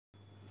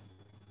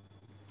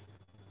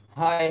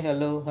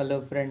Hello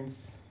friends.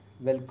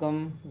 Welcome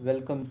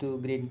to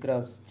Green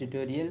Cross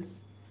Tutorials.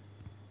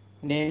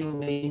 నేను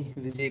మీ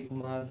విజయ్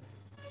కుమార్.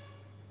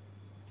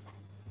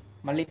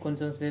 మళ్ళీ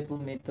కొంచెం సేపు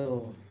మీతో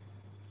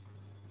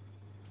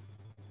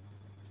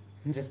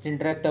జస్ట్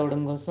ఇంటరాక్ట్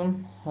అవ్వడం కోసం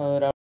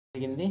రావడం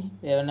జరిగింది.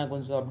 ఏమైనా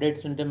కొంచెం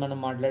అప్డేట్స్ ఉంటే మనం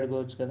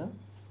మాట్లాడుకోవచ్చు కదా.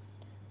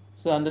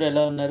 సో అందరూ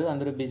ఎలా ఉన్నారు?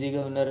 అందరూ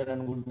బిజీగా ఉన్నారని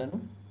అనుకుంటున్నాను.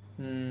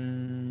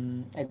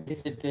 అగ్రి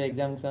సెట్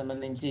ఎగ్జామ్కి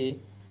సంబంధించి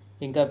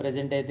ఇంకా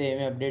ప్రజెంట్ అయితే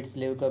ఏమీ అప్డేట్స్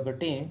లేవు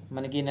కాబట్టి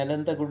మనకి ఈ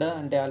నెలంతా కూడా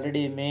అంటే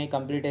ఆల్రెడీ మే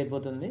కంప్లీట్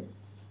అయిపోతుంది.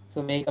 సో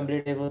మే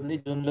కంప్లీట్ అయిపోతుంది,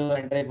 జూన్లో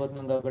ఎంటర్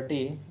అయిపోతున్నాం కాబట్టి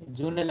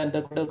జూన్ నెల అంతా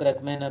కూడా ఒక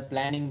రకమైన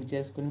ప్లానింగ్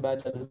చేసుకుని బాగా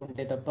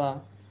చదువుకుంటే తప్ప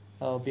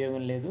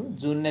ఉపయోగం లేదు.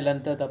 జూన్ నెల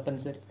అంతా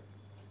తప్పనిసరి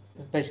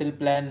స్పెషల్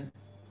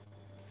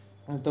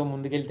ప్లాన్తో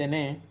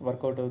ముందుకెళ్తేనే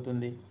వర్కౌట్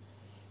అవుతుంది.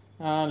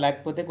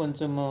 లేకపోతే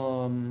కొంచెం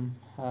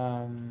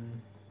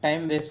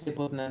టైం వేస్ట్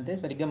అయిపోతుంది. అంతే,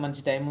 సరిగ్గా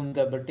మంచి టైం ఉంది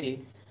కాబట్టి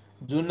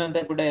జూన్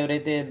అంతా కూడా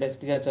ఎవరైతే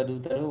బెస్ట్గా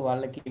చదువుతారో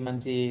వాళ్ళకి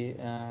మంచి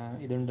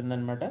ఇది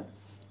ఉంటుందన్నమాట.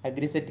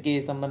 అగ్రిసెట్కి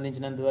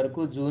సంబంధించినంత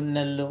వరకు జూన్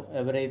నెలలో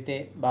ఎవరైతే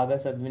బాగా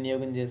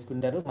సద్వినియోగం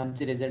చేసుకుంటారో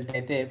మంచి రిజల్ట్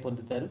అయితే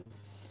పొందుతారు.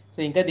 సో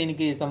ఇంకా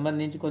దీనికి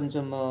సంబంధించి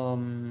కొంచెం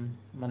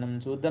మనం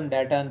చూద్దాం,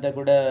 డేటా అంతా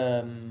కూడా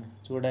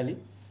చూడాలి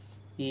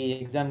ఈ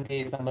ఎగ్జామ్కి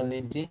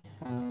సంబంధించి.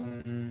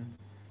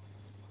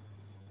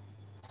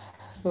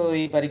 సో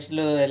ఈ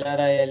పరీక్షలు ఎలా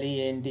రాయాలి,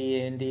 ఏంటి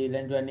ఏంటి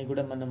ఇలాంటివన్నీ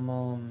కూడా మనము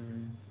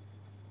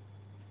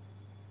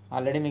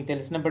ఆల్రెడీ మీకు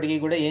తెలిసినప్పటికీ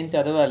కూడా ఏం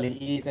చదవాలి,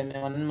 ఈ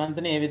 1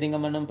 మంత్ని ఏ విధంగా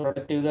మనం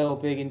ప్రొడక్టివ్గా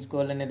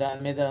ఉపయోగించుకోవాలనే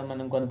దాని మీద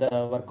మనం కొంత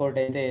వర్కౌట్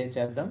అయితే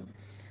చేద్దాం.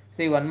 సో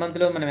ఈ 1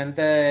 మంత్లో మనం ఎంత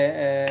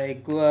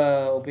ఎక్కువ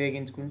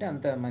ఉపయోగించుకుంటే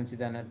అంత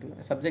మంచిది అన్నట్టు.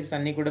 సబ్జెక్ట్స్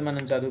అన్నీ కూడా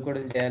మనం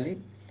చదువుకోవడం చేయాలి.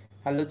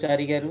 హలో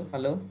చారి గారు,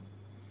 హలో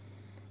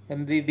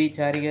ఎంవిబి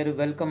చారి గారు,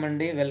 వెల్కమ్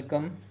అండి,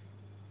 వెల్కమ్.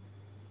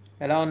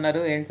 ఎలా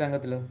ఉన్నారు? ఏంటి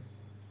సంగతులు?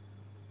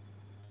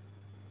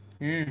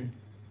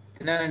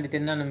 తిన్నానండి,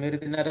 తిన్నాను. మీరు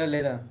తిన్నారా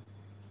లేదా?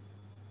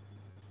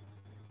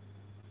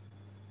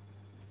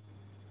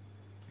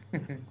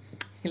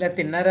 ఇలా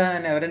తిన్నారా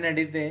అని ఎవరైనా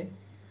అడిగితే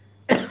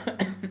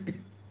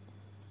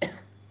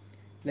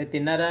ఇలా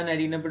తిన్నారా అని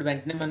అడిగినప్పుడు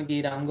వెంటనే మనకి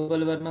రామ్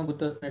గోపాల్ వర్మ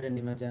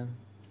గుర్తొస్తున్నాడండి మధ్య.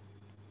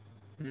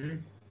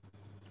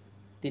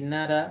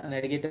 తిన్నారా అని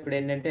అడిగేటప్పుడు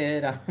ఏంటంటే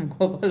రామ్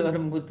గోపాల్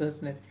వర్మ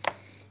గుర్తొస్తున్నాడు.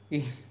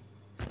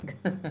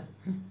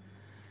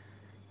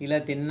 ఇలా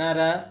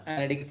తిన్నారా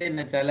అని అడిగితే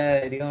నాకు చాలా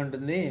ఇదిగా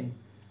ఉంటుంది.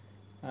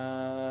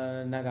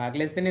 నాకు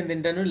ఆకలిస్తే నేను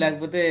తింటాను,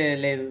 లేకపోతే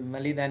లేదు.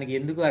 మళ్ళీ దానికి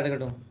ఎందుకు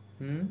అడగడం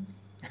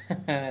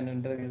అని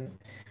ఉంటుంది కదా.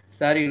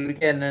 సారీ,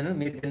 ఊరికే అన్నాను.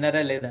 మీరు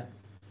తిన్నారా లేదా?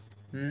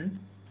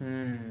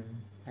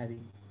 అది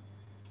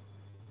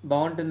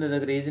బాగుంటుంది,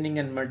 అదొక రీజనింగ్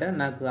అనమాట.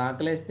 నాకు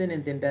ఆకలిస్తే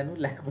నేను తింటాను,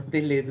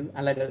 లేకపోతే లేదు,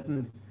 అలా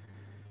అవుతుంది.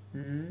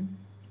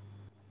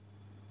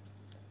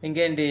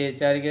 ఇంకేంటి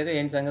చారి గారు,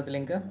 ఏంటి సంగతులు?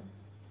 ఇంకా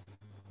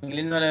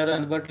మిగిలిన వాళ్ళు ఎవరు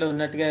అందుబాటులో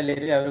ఉన్నట్టుగా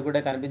లేరు, ఎవరు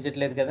కూడా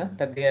కనిపించట్లేదు కదా.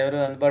 పెద్దగా ఎవరు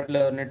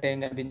అందుబాటులో ఉన్నట్టు ఏం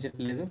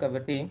కనిపించట్లేదు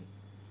కాబట్టి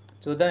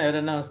చూద్దాం,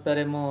 ఎవరైనా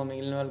వస్తారేమో,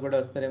 మిగిలిన వాళ్ళు కూడా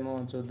వస్తారేమో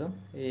చూద్దాం.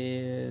 ఈ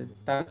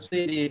తరచు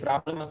ఇది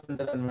ప్రాబ్లం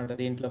వస్తుంటుంది అనమాట.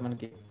 దీంట్లో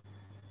మనకి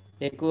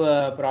ఎక్కువ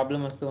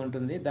ప్రాబ్లం వస్తూ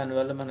ఉంటుంది.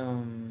 దానివల్ల మనం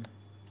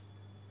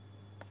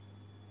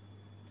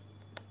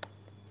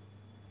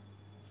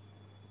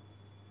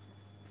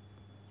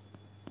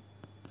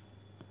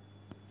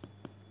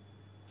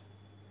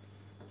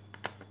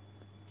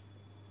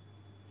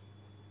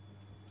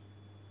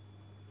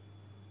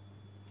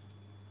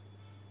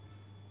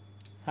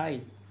హాయ్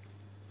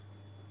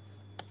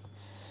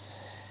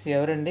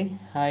ఎవరండి?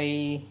 హాయ్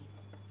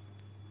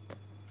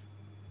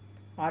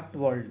ఆర్ట్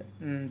వరల్డ్,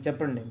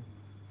 చెప్పండి.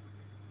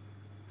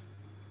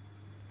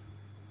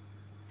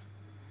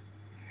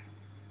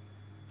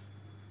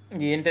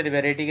 ఏంటది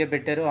వెరైటీగా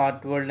పెట్టారు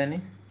ఆర్ట్ వరల్డ్ అని?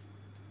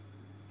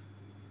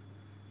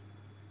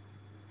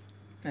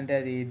 అంటే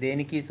అది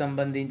దేనికి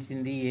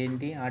సంబంధించింది,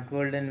 ఏంటి ఆర్ట్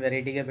వరల్డ్ అని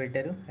వెరైటీగా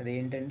పెట్టారు? అది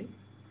ఏంటండి?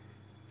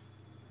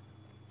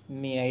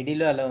 మీ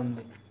ఐడిలో అలా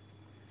ఉంది.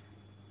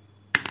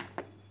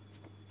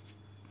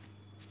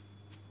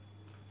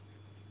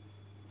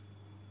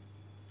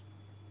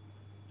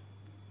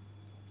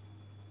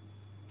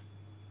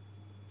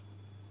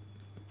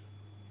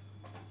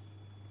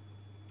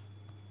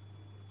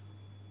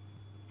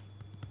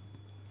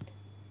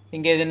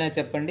 ఇంకేదైనా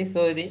చెప్పండి. సో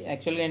ఇది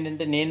యాక్చువల్గా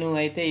ఏంటంటే నేను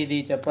అయితే ఇది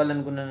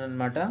చెప్పాలనుకున్నాను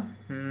అనమాట.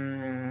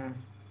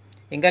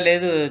 ఇంకా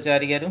లేదు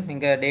చారి గారు,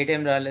 ఇంకా డేట్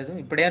ఏం రాలేదు.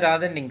 ఇప్పుడేం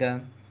రాదండి, ఇంకా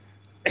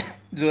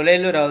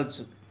జూలైలో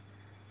రావచ్చు.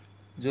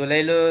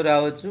 జూలైలో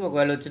రావచ్చు.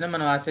 ఒకవేళ వచ్చినా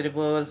మనం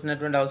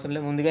ఆశ్చర్యపోవాల్సినటువంటి అవసరం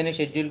లేదు. ముందుగానే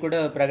షెడ్యూల్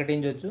కూడా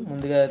ప్రకటించవచ్చు,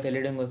 ముందుగా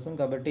తెలియడం కోసం.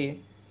 కాబట్టి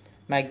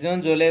మ్యాక్సిమం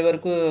జూలై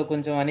వరకు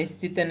కొంచెం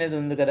అనిశ్చితి అనేది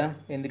ఉంది కదా.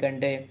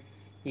 ఎందుకంటే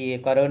ఈ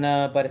కరోనా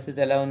పరిస్థితి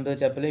ఎలా ఉందో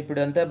చెప్పలేదు.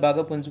 ఇప్పుడు అంతా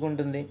బాగా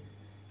పుంజుకుంటుంది.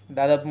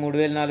 దాదాపు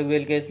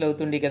 3,000-4,000 కేసులు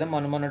అవుతుండే కదా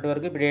మొన్నటి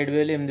వరకు. ఇప్పుడు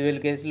 7,000-8,000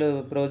 కేసులు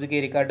రోజుకి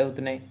రికార్డ్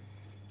అవుతున్నాయి.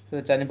 సో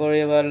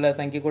చనిపోయే వాళ్ళ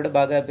సంఖ్య కూడా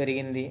బాగా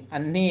పెరిగింది.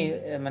 అన్నీ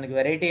మనకి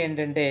వెరైటీ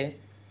ఏంటంటే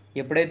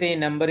ఎప్పుడైతే ఈ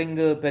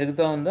నెంబరింగ్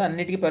పెరుగుతూ ఉందో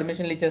అన్నిటికీ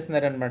పర్మిషన్లు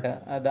ఇచ్చేస్తున్నారనమాట.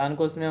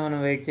 దానికోసమే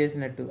మనం వెయిట్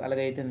చేసినట్టు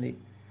అలాగైతుంది.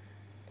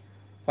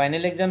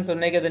 ఫైనల్ ఎగ్జామ్స్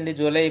ఉన్నాయి కదండి.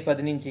 జూలై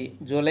 10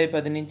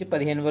 నుంచి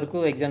 15 వరకు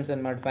ఎగ్జామ్స్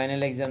అనమాట.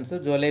 ఫైనల్ ఎగ్జామ్స్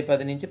జూలై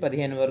 10 నుంచి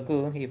 15 వరకు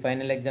ఈ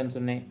ఫైనల్ ఎగ్జామ్స్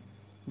ఉన్నాయి.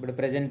 ఇప్పుడు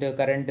ప్రజెంట్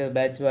కరెంట్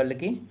బ్యాచ్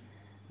వాళ్ళకి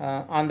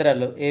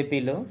ఆంధ్రాలో,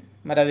 ఏపీలో.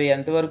 మరి అవి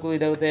ఎంతవరకు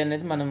ఇదవుతాయి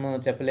అనేది మనము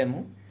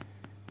చెప్పలేము.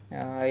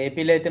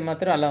 ఏపీలో అయితే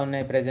మాత్రం అలా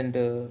ఉన్నాయి ప్రజెంట్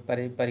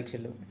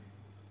పరీక్షలు.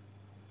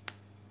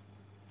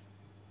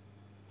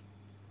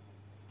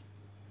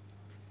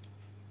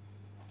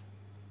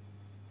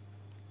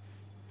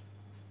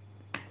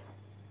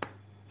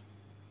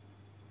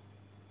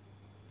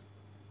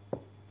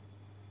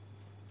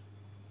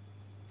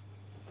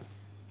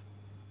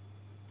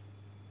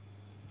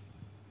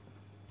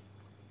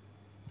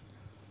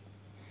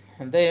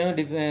 అంతా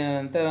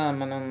అంతా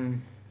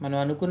మనం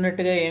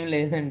అనుకున్నట్టుగా ఏం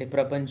లేదండి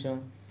ప్రపంచం.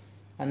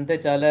 అంతా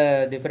చాలా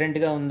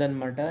డిఫరెంట్గా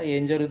ఉందన్నమాట.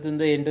 ఏం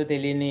జరుగుతుందో ఏంటో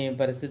తెలియని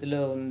పరిస్థితిలో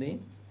ఉంది.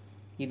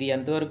 ఇది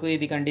ఎంతవరకు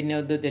ఇది కంటిన్యూ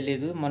అవుద్దో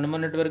తెలియదు.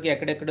 మొన్నటి వరకు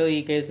ఎక్కడెక్కడో ఈ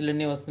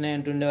కేసులన్నీ వస్తున్నాయి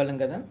అంటుండేవాళ్ళం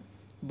కదా.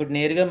 ఇప్పుడు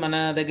నేరుగా మన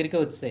దగ్గరికే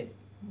వచ్చాయి.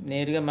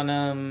 నేరుగా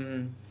మనం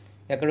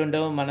ఎక్కడ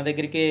ఉంటామో మన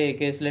దగ్గరికే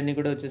కేసులన్నీ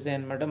కూడా వచ్చేసాయి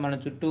అనమాట. మన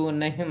చుట్టూ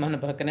ఉన్నాయి, మన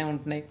పక్కనే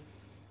ఉంటున్నాయి.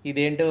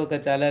 ఇదేంటో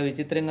ఒక చాలా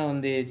విచిత్రంగా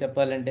ఉంది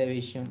చెప్పాలంటే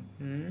విషయం.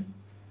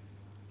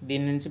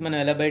 దీని నుంచి మనం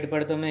ఎలా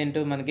బయటపడతామో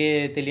ఏంటో మనకే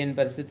తెలియని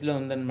పరిస్థితిలో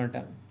ఉందన్నమాట.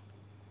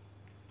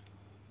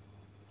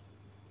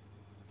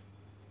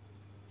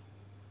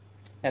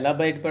 ఎలా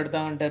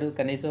బయటపడతామంటారు?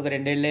 కనీసం ఒక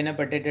 2 ఏళ్ళైనా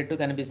పట్టేటట్టు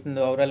కనిపిస్తుంది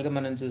ఓవరాల్గా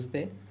మనం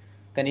చూస్తే.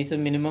 కనీసం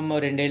మినిమం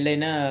 2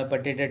 ఏళ్ళైనా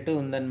పట్టేటట్టు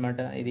ఉందన్నమాట.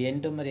 ఇది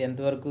ఏంటో మరి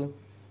ఎంతవరకు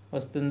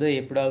వస్తుందో,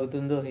 ఎప్పుడు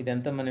ఆగుతుందో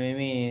ఇదంతా మనం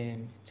ఏమీ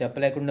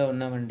చెప్పలేకుండా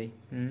ఉన్నామండి.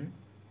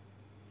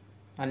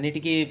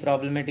 అన్నిటికీ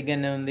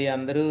ప్రాబ్లమేటిక్గానే ఉంది.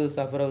 అందరూ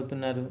సఫర్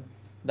అవుతున్నారు.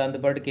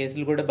 దాంతోపాటు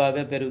కేసులు కూడా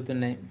బాగా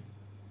పెరుగుతున్నాయి.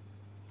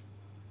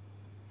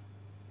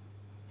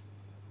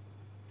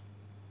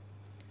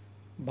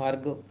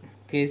 భార్గవ్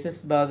కేసెస్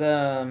బాగా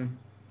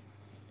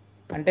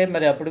అంటే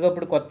మరి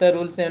అప్పటికప్పుడు కొత్త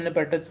రూల్స్ ఏమైనా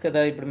పెట్టచ్చు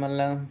కదా. ఇప్పుడు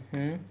మళ్ళీ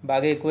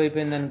బాగా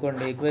ఎక్కువైపోయింది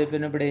అనుకోండి.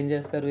 ఎక్కువైపోయినప్పుడు ఏం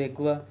చేస్తారు?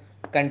 ఎక్కువ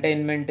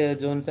కంటైన్మెంట్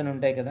జోన్స్ అని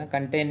ఉంటాయి కదా.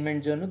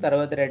 కంటైన్మెంట్ జోను,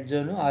 తర్వాత red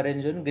zone,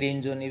 orange zone,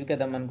 green zone, ఇవి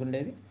కదా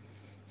అనుకుండేవి.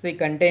 సో ఈ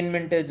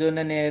కంటైన్మెంట్ జోన్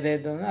అని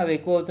ఏదైతే ఉందో అవి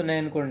ఎక్కువ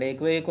అవుతున్నాయి అనుకోండి.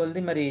 ఎక్కువయ్యే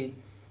కొలది మరి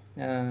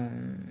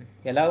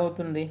ఎలా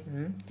అవుతుంది?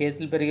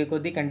 కేసులు పెరిగే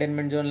కొద్దీ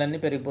కంటైన్మెంట్ జోన్లన్నీ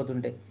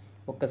పెరిగిపోతుంటాయి.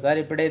 ఒక్కసారి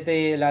ఎప్పుడైతే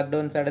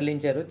లాక్డౌన్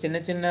సడలించారో చిన్న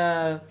చిన్న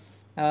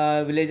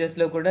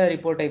విలేజెస్లో కూడా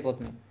రిపోర్ట్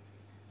అయిపోతున్నాయి.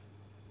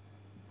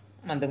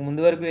 అంతకు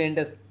ముందు వరకు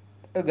ఏంటి,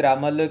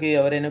 గ్రామాల్లోకి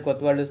ఎవరైనా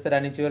కొత్త వాళ్ళు వస్తే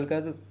రానిచ్చేవాళ్ళు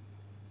కాదు.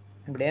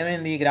 ఇప్పుడు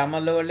ఏమైంది? ఈ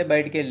గ్రామాల్లో వాళ్ళే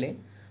బయటికి వెళ్ళి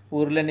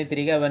ఊర్లన్నీ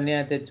తిరిగి అవన్నీ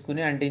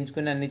తెచ్చుకుని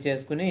అంటించుకుని అన్నీ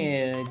చేసుకుని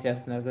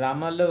ఇచ్చేస్తున్నారు.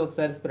 గ్రామాల్లో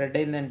ఒకసారి స్ప్రెడ్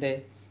అయిందంటే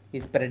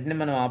ఈ స్ప్రెడ్ని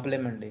మనం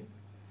ఆపలేమండి.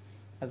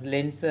 అసలు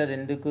ఏంటి సార్,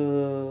 ఎందుకు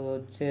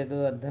వచ్చేదో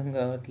అర్థం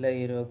కావట్లే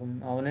ఈ రోగం.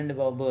 అవునండి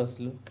బాబు,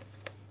 అసలు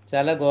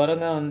చాలా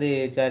ఘోరంగా ఉంది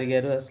చారి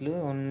గారు. అసలు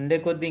ఉండే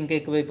కొద్దీ ఇంకా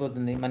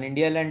ఎక్కువైపోతుంది. మన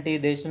ఇండియా లాంటి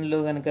దేశంలో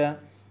కనుక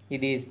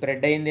ఇది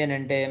స్ప్రెడ్ అయింది అని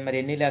అంటే మరి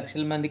ఎన్ని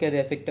లక్షల మందికి అది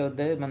ఎఫెక్ట్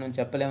అవుతుందో మనం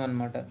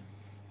చెప్పలేమన్నమాట.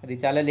 అది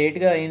చాలా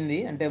లేట్గా అయింది.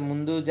 అంటే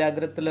ముందు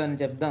జాగ్రత్తలు అని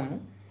చెప్దాము.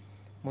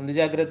 ముందు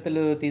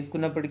జాగ్రత్తలు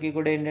తీసుకున్నప్పటికీ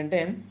కూడా ఏంటంటే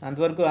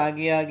అంతవరకు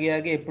ఆగి ఆగి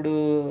ఆగి ఎప్పుడు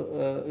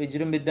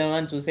విజృంభిద్దామా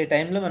అని చూసే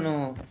టైంలో మనం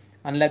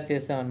అన్లాక్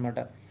చేసామన్నమాట.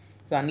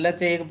 సో అన్లాక్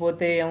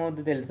చేయకపోతే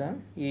ఏమవుతుందో తెలుసా?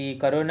 ఈ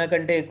కరోనా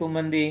కంటే ఎక్కువ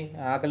మంది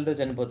ఆకలితో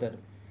చనిపోతారు.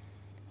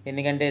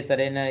 ఎందుకంటే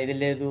సరైన ఇది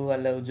లేదు,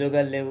 వాళ్ళ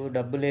ఉద్యోగాలు లేవు,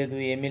 డబ్బు లేదు,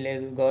 ఏమీ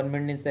లేదు,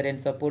 గవర్నమెంట్ నుంచి సరైన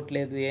సపోర్ట్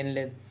లేదు, ఏం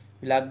లేదు.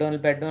 లాక్డౌన్లు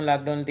పెట్టడం,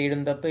 లాక్డౌన్లు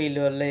తీయడం తప్ప వీళ్ళ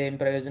వల్ల ఏం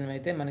ప్రయోజనం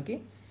అయితే మనకి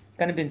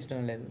కనిపించడం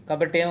లేదు.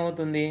 కాబట్టి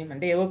ఏమవుతుంది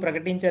అంటే ఏవో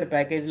ప్రకటించారు,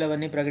 ప్యాకేజీలు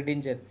అవన్నీ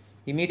ప్రకటించారు.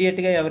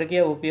 ఇమీడియట్గా ఎవరికి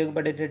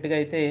ఉపయోగపడేటట్టుగా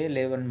అయితే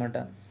లేవన్నమాట.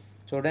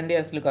 చూడండి,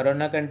 అసలు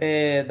కరోనా కంటే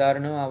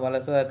దారుణం ఆ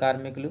వలస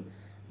కార్మికులు,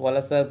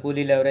 వలస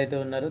కూలీలు ఎవరైతే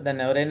ఉన్నారో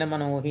దాన్ని ఎవరైనా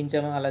మనం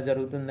ఊహించామో అలా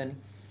జరుగుతుందని.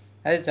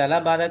 అది చాలా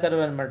బాధాకరం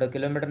అనమాట.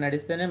 కిలోమీటర్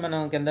నడిస్తేనే మనం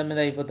కింద మీద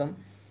అయిపోతాం.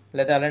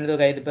 లేదా అలాంటిది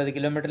ఒక 5-10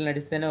 కిలోమీటర్లు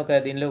నడిస్తేనే ఒక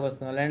దీనిలోకి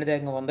వస్తాం. అలాంటిది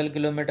ఇంకా 100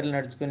 కిలోమీటర్లు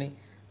నడుచుకుని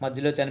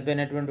మధ్యలో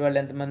చనిపోయినటువంటి వాళ్ళు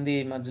ఎంతమంది,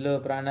 మధ్యలో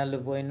ప్రాణాలు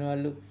పోయిన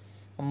వాళ్ళు,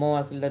 అమ్మో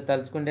అసలు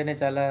తలుచుకుంటేనే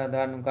చాలా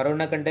దారుణం.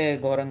 కరోనా కంటే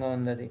ఘోరంగా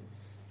ఉంది అది.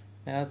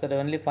 అసలు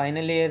ఓన్లీ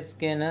ఫైనల్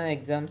ఇయర్స్కేనా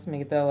ఎగ్జామ్స్,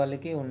 మిగతా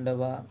వాళ్ళకి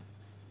ఉండవా?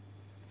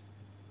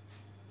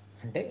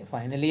 అంటే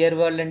ఫైనల్ ఇయర్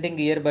వాళ్ళు అంటే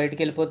ఇంక ఇయర్ బయటికి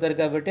వెళ్ళిపోతారు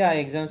కాబట్టి ఆ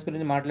ఎగ్జామ్స్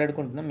గురించి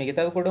మాట్లాడుకుంటున్నాం.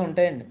 మిగతావి కూడా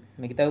ఉంటాయండి.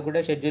 మిగతావి కూడా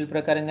షెడ్యూల్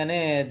ప్రకారంగానే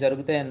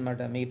జరుగుతాయి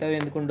అన్నమాట. మిగతావి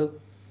ఎందుకుండు?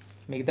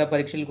 మిగతా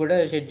పరీక్షలు కూడా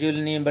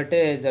షెడ్యూల్ని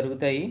బట్టే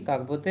జరుగుతాయి.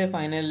 కాకపోతే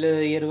ఫైనల్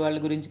ఇయర్ వాళ్ళ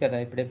గురించి కదా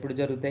ఎప్పుడు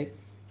జరుగుతాయి.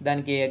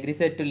 దానికి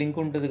అగ్రిసెట్ లింక్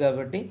ఉంటుంది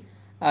కాబట్టి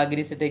ఆ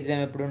అగ్రిసెట్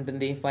ఎగ్జామ్ ఎప్పుడు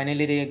ఉంటుంది,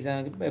 ఫైనల్ ఇయర్ ఎగ్జామ్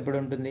ఎప్పుడు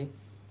ఉంటుంది,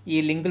 ఈ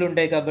లింకులు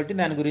ఉంటాయి కాబట్టి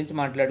దాని గురించి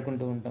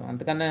మాట్లాడుకుంటూ ఉంటాం.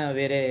 అంతకన్నా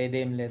వేరే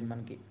ఇదేం లేదు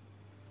మనకి.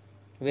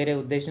 వేరే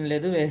ఉద్దేశం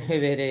లేదు,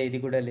 వేరే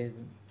ఇది కూడా లేదు.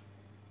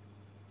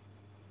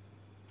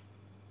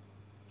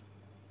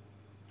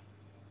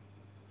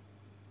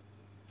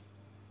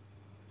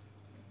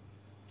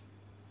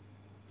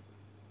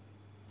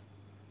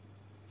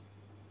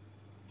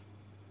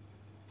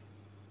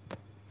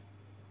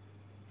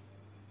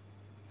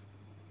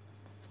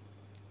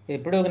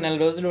 ఎప్పుడో ఒక 4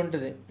 రోజులు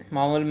ఉంటుంది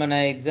మామూలు మన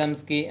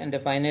ఎగ్జామ్స్కి. అంటే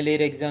ఫైనల్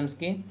ఇయర్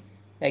ఎగ్జామ్స్కి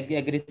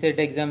అగ్రిసెట్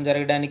ఎగ్జామ్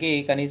జరగడానికి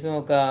కనీసం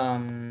ఒక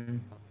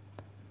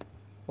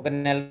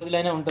 4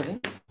 రోజులైనా ఉంటుంది.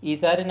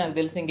 ఈసారి నాకు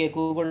తెలిసి ఇంకా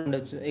ఎక్కువ కూడా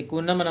ఉండొచ్చు.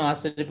 ఎక్కువ ఉన్నా మనం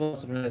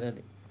ఆశ్చర్యపోవసరం లేదు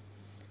అది.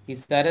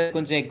 ఈసారి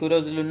కొంచెం ఎక్కువ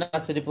రోజులు ఉన్నా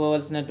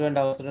ఆశ్చర్యపోవాల్సినటువంటి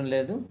అవసరం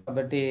లేదు.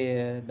 కాబట్టి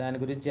దాని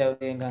గురించి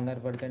ఎవరు ఏం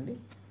కంగారు పడకండి.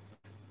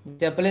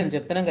 చెప్పలేము,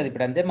 చెప్తున్నాం కదా,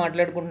 ఇప్పుడు అంతే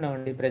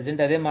మాట్లాడుకుంటున్నామండి.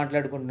 ప్రజెంట్ అదే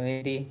మాట్లాడుకుంటున్నాం.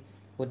 ఏంటి,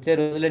 వచ్చే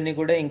రోజులన్నీ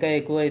కూడా ఇంకా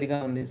ఎక్కువ ఇదిగా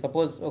ఉంది.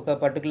 సపోజ్ ఒక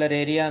పర్టికులర్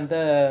ఏరియా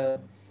అంతా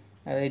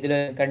ఇదిలో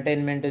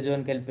కంటైన్మెంట్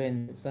జోన్కి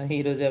వెళ్ళిపోయింది. సో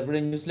ఈరోజు ఎప్పుడు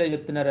న్యూస్లో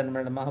చెప్తున్నారు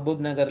అనమాట,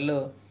 మహబూబ్ నగర్లో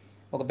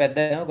ఒక పెద్ద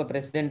ఒక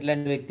ప్రెసిడెంట్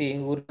లాంటి వ్యక్తి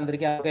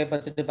ఊరందరికీ ఆవకాయ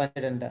పచ్చడి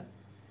పంచాడంట.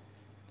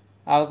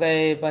 ఆవకాయ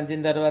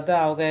పంచిన తర్వాత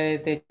ఆవకాయ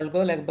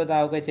తెచ్చుకో లేకపోతే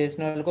ఆవకాయ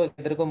చేసిన వాళ్ళకో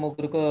ఇద్దరికో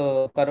ముగ్గురికో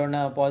కరోనా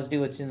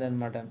పాజిటివ్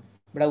వచ్చిందనమాట.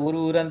 ఇప్పుడు ఆ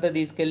ఊరంతా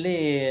తీసుకెళ్ళి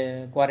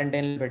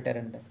క్వారంటైన్లో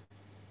పెట్టారంట.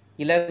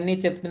 ఇలా అన్నీ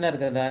చెప్తున్నారు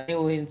కదా, అన్నీ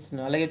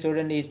ఊహిస్తున్నాం. అలాగే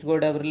చూడండి, ఈస్ట్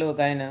గోదావరిలో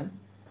ఒక ఆయన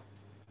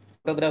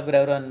ఫోటోగ్రాఫర్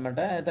ఎవరో అనమాట,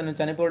 అతను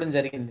చనిపోవడం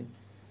జరిగింది.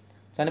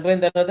 చనిపోయిన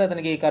తర్వాత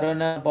అతనికి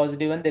కరోనా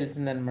పాజిటివ్ అని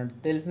తెలిసిందనమాట.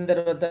 తెలిసిన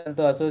తర్వాత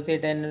దాంతో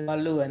అసోసియేట్ అయిన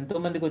వాళ్ళు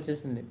ఎంతోమందికి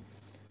వచ్చేసింది.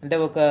 అంటే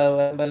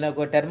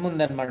ఒక టర్మ్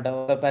ఉందన్నమాట,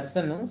 ఒక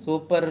పర్సన్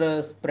సూపర్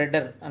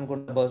స్ప్రెడర్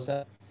అనుకుంటా బహుశా.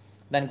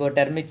 దానికి ఒక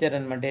టర్మ్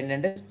ఇచ్చారనమాట,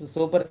 ఏంటంటే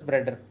సూపర్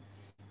స్ప్రెడర్.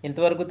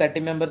 ఇంతవరకు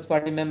 30 మెంబర్స్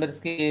 40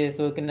 మెంబర్స్కి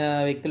సోకిన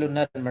వ్యక్తులు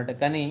ఉన్నారనమాట.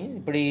 కానీ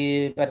ఇప్పుడు ఈ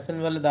పర్సన్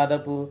వల్ల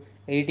దాదాపు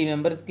 80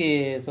 మెంబర్స్కి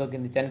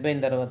సోకింది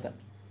చనిపోయిన తర్వాత.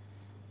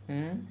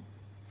 ఉమ్.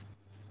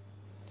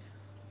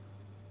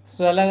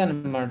 సో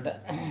అలాగనమాట.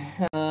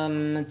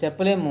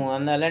 చెప్పలేము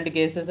అలాంటి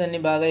కేసెస్ అన్నీ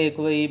బాగా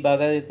ఎక్కువయ్యి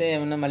బాగా అయితే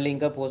ఏమన్నా మళ్ళీ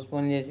ఇంకా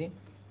పోస్ట్పోన్ చేసి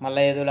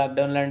మళ్ళీ ఏదో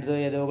లాక్డౌన్ లాంటిదో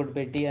ఏదో ఒకటి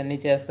పెట్టి అన్నీ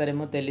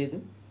చేస్తారేమో తెలియదు.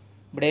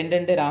 ఇప్పుడు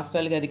ఏంటంటే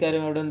రాష్ట్రాలకి అధికారం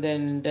ఇవ్వడం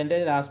ఏంటంటే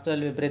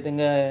రాష్ట్రాలు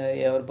విపరీతంగా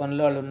ఎవరి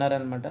పనులు వాళ్ళు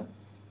ఉన్నారనమాట.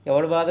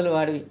 ఎవరి బాధలు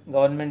వాడివి.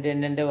 గవర్నమెంట్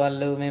ఏంటంటే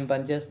వాళ్ళు మేము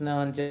పనిచేస్తున్నాం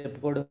అని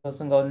చెప్పుకోవడం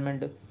కోసం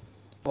గవర్నమెంట్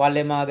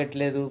వాళ్ళేమో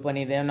ఆగట్లేదు పని,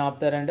 ఇదేమన్నా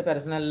ఆపుతారంటే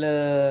పర్సనల్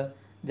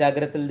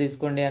జాగ్రత్తలు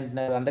తీసుకోండి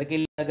అంటున్నారు. అందరికీ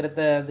జాగ్రత్త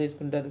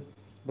తీసుకుంటారు.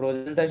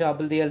 రోజంతా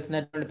షాపులు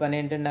తీయాల్సినటువంటి పని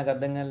ఏంటంటే నాకు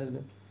అర్థం కాలేదు.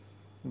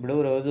 ఇప్పుడు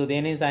రోజు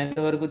ఉదయం నుంచి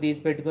సాయంత్రం వరకు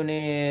తీసి పెట్టుకుని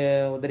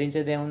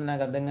ఉద్ధరించేది ఏముంది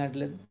నాకు అర్థం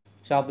కావట్లేదు.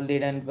 షాపులు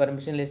తీయడానికి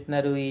పర్మిషన్లు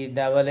ఇస్తున్నారు, ఈ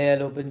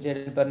దేవాలయాలు ఓపెన్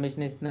చేయడానికి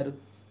పర్మిషన్ ఇస్తున్నారు.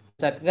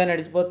 చక్కగా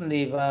నడిచిపోతుంది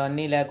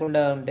అన్నీ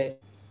లేకుండా ఉంటే.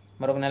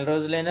 మరొక నెల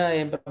రోజులైనా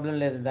ఏం ప్రాబ్లం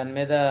లేదు దాని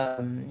మీద.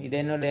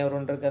 ఇదైన వాళ్ళు ఎవరు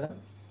ఉంటారు కదా,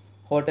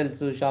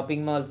 హోటల్స్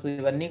షాపింగ్ మాల్స్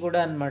ఇవన్నీ కూడా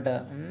అనమాట.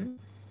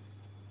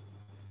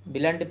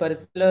 ఇలాంటి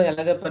పరిస్థితుల్లో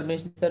ఎలాగ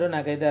పర్మిషన్ ఇస్తారో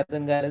నాకైతే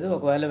అర్థం కాలేదు.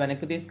 ఒకవేళ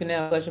వెనక్కి తీసుకునే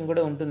అవకాశం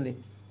కూడా ఉంటుంది,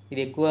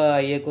 ఇది ఎక్కువ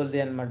అయ్యే కొలది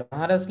అనమాట.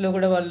 మహారాష్ట్రలో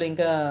కూడా వాళ్ళు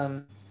ఇంకా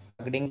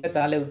అక్కడ ఇంకా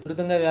చాలా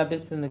ఉధృతంగా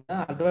వ్యాపిస్తుంది కదా,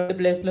 అటువంటి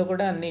ప్లేస్లో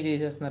కూడా అన్నీ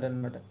చేసేస్తున్నారు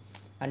అనమాట.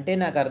 అంటే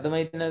నాకు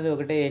అర్థమవుతున్నది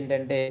ఒకటే,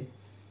 ఏంటంటే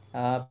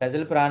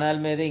ప్రజల ప్రాణాల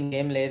మీద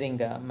ఇంకేం లేదు.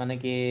 ఇంకా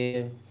మనకి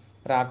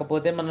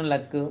రాకపోతే మనం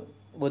లక్,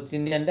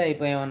 వచ్చింది అంటే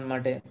అయిపోయాం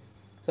అనమాట.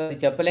 సో అది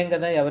చెప్పలేం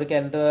కదా, ఎవరికి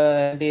ఎంత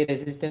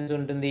రెసిస్టెన్స్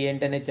ఉంటుంది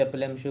ఏంటనేది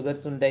చెప్పలేం.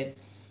 షుగర్స్ ఉంటాయి,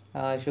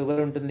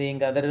 షుగర్ ఉంటుంది,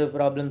 ఇంకా అదర్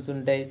ప్రాబ్లమ్స్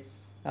ఉంటాయి.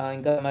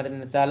 ఇంకా మరి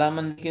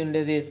చాలామందికి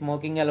ఉండేది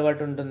స్మోకింగ్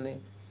అలవాటు ఉంటుంది.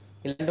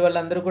 ఇలాంటి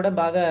వాళ్ళందరూ కూడా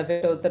బాగా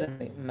ఎఫెక్ట్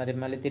అవుతారండి. మరి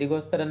మళ్ళీ తిరిగి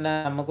వస్తారన్న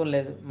నమ్మకం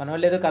లేదు. మన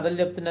వాళ్ళు ఏదో కథలు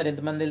చెప్తున్నారు,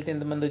 ఎంతమంది వెళ్తే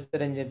ఎంతమంది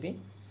వచ్చారని చెప్పి.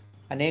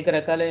 అనేక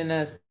రకాలైన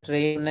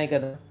స్ట్రెయిన్ ఉన్నాయి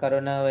కదా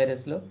కరోనా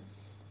వైరస్లో.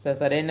 సో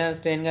సరైన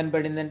స్ట్రెయిన్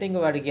కనపడిందంటే ఇంక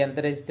వాడికి ఎంత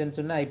రెసిస్టెన్స్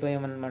ఉన్నా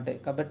అయిపోయామన్నమాట.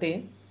 కాబట్టి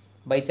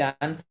బై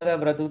ఛాన్స్గా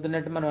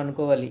బ్రతుకుతున్నట్టు మనం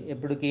అనుకోవాలి.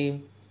 ఎప్పటికి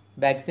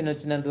వ్యాక్సిన్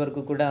వచ్చినంత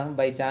వరకు కూడా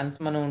బై ఛాన్స్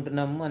మనం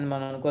ఉంటున్నాము అని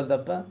మనం అనుకోవాలి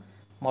తప్ప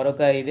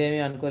మరొక ఇదేమీ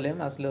అనుకోలేము.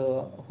 అసలు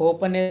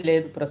హోప్ అనేది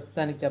లేదు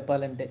ప్రస్తుతానికి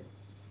చెప్పాలంటే.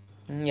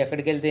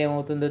 ఎక్కడికి వెళ్తే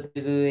ఏమవుతుందో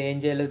తెలీదు, ఏం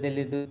చేయాలో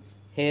తెలీదు.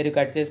 హెయిర్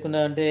కట్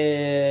చేసుకుందామంటే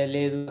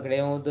లేదు, అక్కడ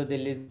ఏమవుతుందో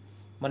తెలీదు.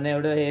 మొన్న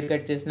ఎవడో హెయిర్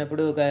కట్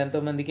చేసినప్పుడు ఒక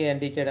ఎంతోమందికి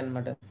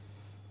అంటించాడనమాట.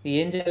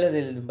 ఏం చేయాలో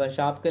తెలియదు.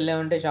 షాప్కి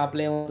వెళ్ళామంటే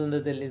షాప్లో ఏమవుతుందో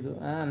తెలీదు.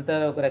 అంతా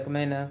ఒక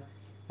రకమైన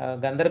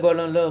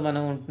గందరగోళంలో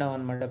మనం ఉంటున్నాం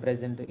అనమాట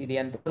ప్రజెంట్. ఇది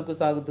ఎంతవరకు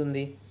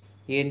సాగుతుంది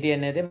ఏంటి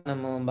అనేది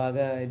మనము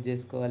బాగా ఇది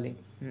చేసుకోవాలి.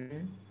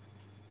 ఉమ్.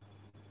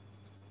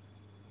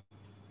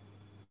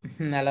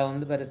 అలా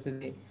ఉంది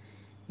పరిస్థితి.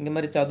 ఇంక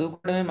మరి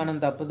చదువుకోవడమే మనం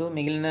తప్పదు.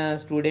 మిగిలిన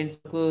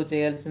స్టూడెంట్స్కు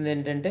చేయాల్సింది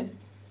ఏంటంటే,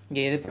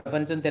 ఏది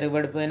ప్రపంచం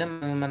తిరగబడిపోయినా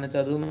మన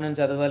చదువు మనం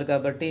చదవాలి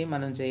కాబట్టి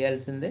మనం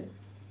చేయాల్సిందే.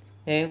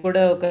 నేను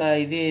కూడా ఒక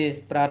ఇది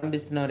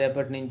ప్రారంభిస్తున్నాం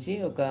రేపటి నుంచి.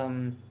 ఒక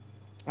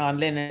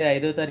ఆన్లైన్ అంటే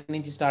 5వ తారీఖు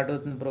నుంచి స్టార్ట్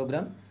అవుతుంది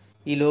ప్రోగ్రామ్.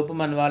 ఈ లోపు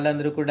మన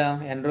వాళ్ళందరూ కూడా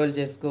ఎన్రోల్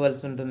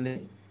చేసుకోవాల్సి ఉంటుంది.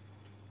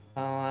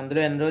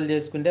 అందులో ఎన్రోల్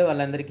చేసుకుంటే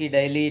వాళ్ళందరికీ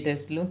డైలీ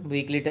టెస్ట్లు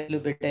వీక్లీ టెస్ట్లు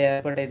పెట్టే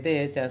ఏర్పాటు అయితే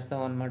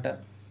చేస్తాం అనమాట.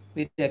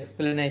 విత్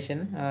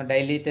ఎక్స్ప్లెనేషన్,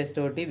 డైలీ టెస్ట్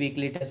ఒకటి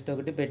వీక్లీ టెస్ట్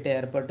ఒకటి పెట్టే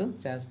ఏర్పాటు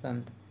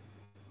చేస్తాను.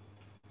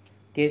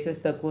 కేసెస్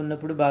తక్కువ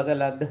ఉన్నప్పుడు బాగా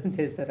లాక్డౌన్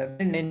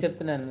చేశారని నేను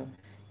చెప్తున్నాను.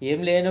 ఏం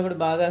లేనప్పుడు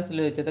బాగా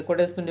అసలు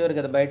చితకొట్టేస్తుండేవారు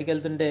కదా, బయటికి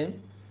వెళ్తే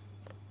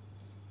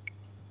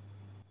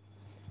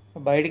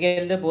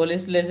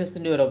పోలీసులు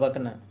వేసేస్తుండేవారు ఒక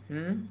పక్కన.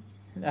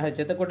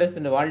 చెత్త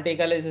కొట్టేస్తుండే వాళ్ళు,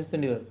 టీకాలు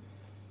వేసేస్తుండేవారు.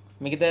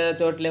 మిగతా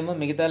చోట్లేమో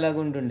మిగతా లాగా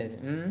ఉంటుండేది.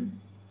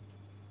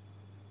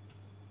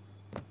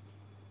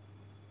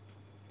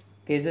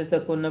 కేసెస్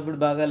తక్కువ ఉన్నప్పుడు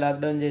బాగా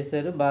లాక్డౌన్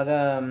చేశారు, బాగా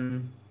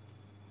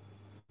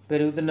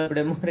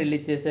పెరుగుతున్నప్పుడేమో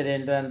రిలీజ్ చేశారు.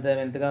 ఏంటో అంత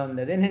ఎంతగా ఉంది,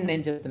 అదే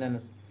నేను చెప్తున్నాను.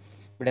 అసలు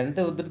ఇప్పుడు ఎంత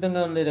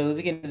ఉధృతంగా ఉంది,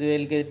 రోజుకి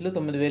 8,000 కేసులు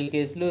 9,000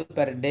 కేసులు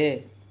పర్ డే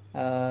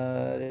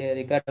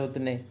రికార్డ్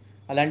అవుతున్నాయి.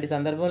 అలాంటి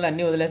సందర్భంలో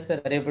అన్నీ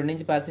వదిలేస్తారు. రేపటి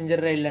నుంచి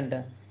ప్యాసింజర్ రైళ్ళు అంట.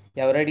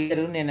 ఎవరు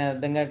అడిగారు? నేను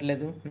అర్థం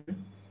కావట్లేదు.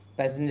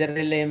 ప్యాసింజర్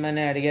వెళ్ళి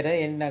ఏమని అడిగారా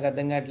ఏంటి? నాకు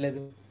అర్థం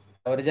కావట్లేదు.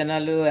 ఎవరి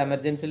జనాలు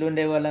ఎమర్జెన్సీలు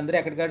ఉండే వాళ్ళందరూ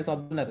ఎక్కడికాడ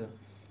సర్దున్నారు.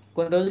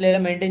 కొన్ని రోజులు ఎలా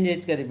మెయింటైన్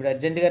చేయొచ్చు కదా. ఇప్పుడు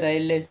అర్జెంటుగా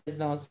రైలు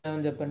వేసేసిన అవసరం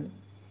ఏమని చెప్పండి.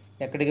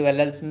 ఎక్కడికి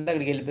వెళ్ళాల్సిందో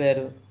అక్కడికి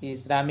వెళ్ళిపోయారు. ఈ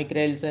శ్రామిక్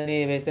రైల్స్ అని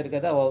వేశారు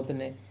కదా, అవి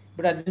అవుతున్నాయి.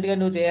 ఇప్పుడు అర్జెంటుగా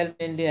నువ్వు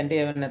చేయాల్సింది ఏంటి అంటే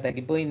ఏమన్నా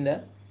తగ్గిపోయిందా?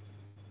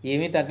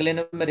 ఏమీ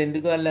తగ్గలేనప్పుడు మరి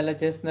ఎందుకు వాళ్ళు అలా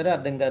చేస్తున్నారో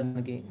అర్థం కాదు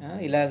మనకి.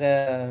 ఇలాగా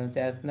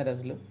చేస్తున్నారు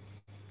అసలు.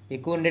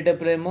 ఎక్కువ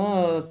ఉండేటప్పుడేమో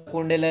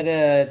తక్కువ ఉండేలాగా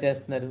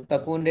చేస్తున్నారు.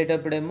 తక్కువ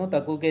ఉండేటప్పుడేమో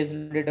తక్కువ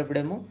కేసులు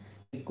ఉండేటప్పుడేమో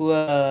ఎక్కువ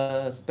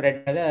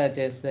స్ప్రెడ్ లాగా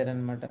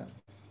చేస్తారనమాట.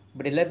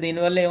 ఇప్పుడు ఇలా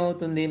దీనివల్ల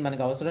ఏమవుతుంది,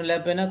 మనకు అవసరం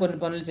లేకపోయినా కొన్ని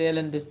పనులు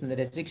చేయాలనిపిస్తుంది.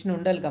 రెస్ట్రిక్షన్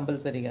ఉండాలి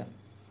కంపల్సరీగా.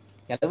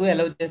 ఎలాగో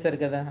అలౌ చేశారు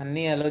కదా,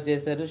 అన్నీ అలౌ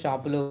చేశారు.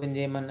 షాపులు ఓపెన్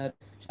చేయమన్నారు.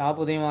 షాప్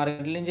ఉదయం 6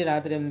 గంటల నుంచి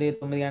రాత్రి 8,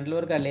 9 గంటల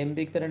వరకు వాళ్ళు ఏం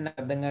పీకుతారని నాకు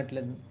అర్థం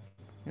కావట్లేదు.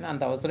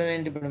 అంత అవసరం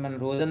ఏంటి? ఇప్పుడు మనం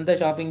రోజంతా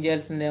షాపింగ్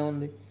చేయాల్సిందే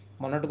ఉంది.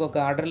 మొన్నటికి ఒక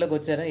ఆర్డర్లోకి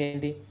వచ్చారా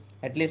ఏంటి?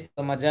 అట్లీస్ట్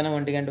మధ్యాహ్నం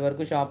 1 గంట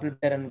వరకు షాపులు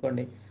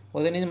పెట్టారనుకోండి.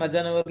 ఉదయం నుంచి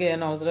మధ్యాహ్నం వరకు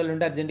ఏమైనా అవసరాలు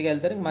ఉంటే అర్జెంట్గా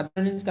వెళ్తారు. ఇంక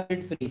మధ్యాహ్నం నుంచి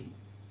కంప్లీట్ ఫ్రీ.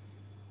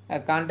 ఆ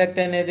కాంటాక్ట్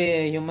అనేది,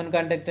 హ్యూమన్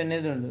కాంటాక్ట్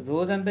అనేది ఉండదు.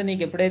 రోజంతా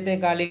నీకు ఎప్పుడైతే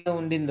ఖాళీగా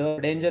ఉండిందో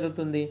అప్పుడు ఏం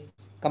జరుగుతుంది?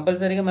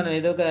 కంపల్సరీగా మనం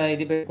ఏదో ఒక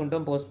ఇది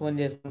పెట్టుకుంటాం, పోస్ట్పోన్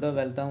చేసుకుంటాం,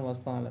 వెళ్తాం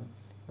వస్తాం అలా.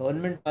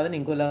 గవర్నమెంట్ పాలన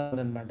ఇంకోలా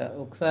ఉందన్నమాట.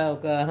 ఒకసారి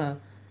ఒక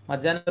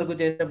మధ్యాహ్నం వరకు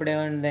చేసేటప్పుడు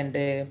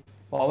ఏమైందంటే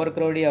ఓవర్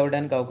క్రౌడీ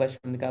అవ్వడానికి అవకాశం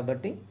ఉంది.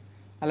 కాబట్టి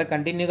అలా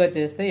కంటిన్యూగా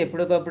చేస్తే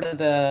ఎప్పటికప్పుడు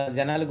అంత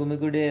జనాలు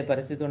గుమిగూడే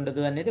పరిస్థితి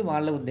ఉండదు అనేది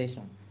వాళ్ళ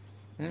ఉద్దేశం.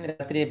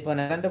 రాత్రి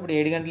అలాంటప్పుడు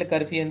 7 గంటల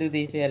కర్ఫ్యూ ఎందుకు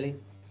తీసేయాలి?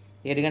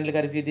 7 గంటల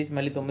కర్ఫ్యూ తీసి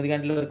మళ్ళీ 9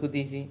 గంటల వరకు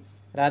తీసి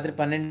రాత్రి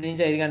 12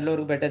 నుంచి 5 గంటల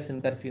వరకు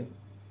పెట్టాల్సింది కర్ఫ్యూ.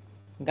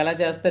 ఇంకా అలా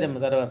చేస్తారేమో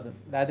తర్వాత.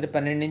 రాత్రి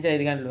 12 నుంచి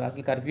 5 గంటలు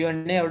అసలు కర్ఫ్యూ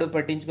అంటే ఎవడు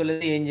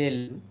పట్టించుకోలేదు, ఏం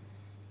చేయలేదు.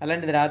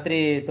 అలాంటిది రాత్రి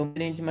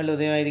 9 నుంచి మళ్ళీ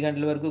ఉదయం 5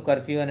 గంటల వరకు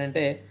కర్ఫ్యూ అని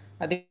అంటే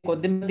అది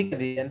కొద్ది మందికి,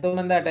 అది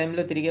ఎంతోమంది ఆ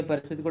టైంలో తిరిగే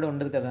పరిస్థితి కూడా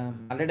ఉండదు కదా.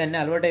 ఆల్రెడీ అన్నీ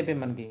అలవాటు అయిపోయి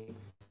మనకి,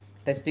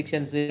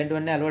 రెస్ట్రిక్షన్స్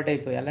ఇలాంటివన్నీ అలవాటు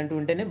అయిపోయి, అలాంటివి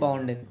ఉంటేనే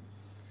బాగుండేది.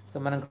 సో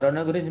మనం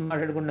కరోనా గురించి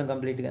మాట్లాడుకుంటాం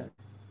కంప్లీట్గా.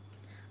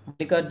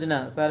 మల్లికార్జున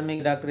సార్,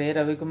 మీకు డాక్టర్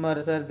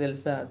రవికుమార్ సార్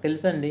తెలుసా?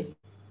 తెలుసండి.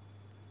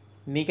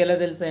 మీకెలా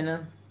తెలుసు ఆయన?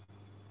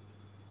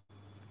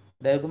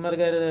 రవికుమార్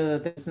గారు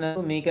తెలిసిన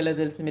మీకెలా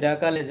తెలుసు? మీరు ఆ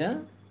కాలేజా?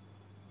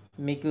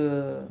 మీకు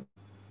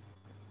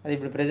అది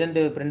ఇప్పుడు ప్రజెంట్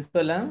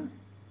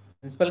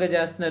ప్రిన్సిపల్గా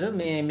చేస్తున్నారు.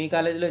 మీ మీ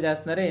కాలేజీలో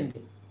చేస్తున్నారా ఏంటి?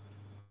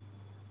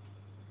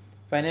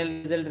 ఫైనల్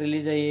రిజల్ట్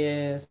రిలీజ్ అయ్యే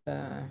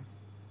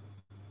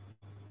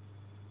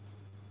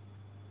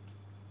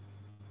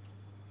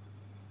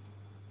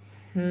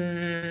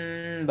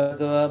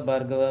భార్గవ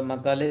భార్గవ మా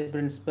కాలేజ్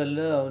ప్రిన్సిపల్.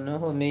 అవును,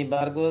 మీ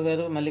భార్గవ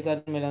గారు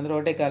మల్లికార్జున మీరందరూ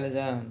ఒకటే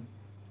కాలేజా?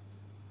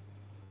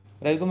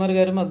 రవికుమార్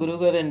గారు మా గురువు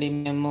గారు అండి.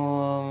 మేము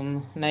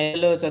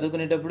నైన్లో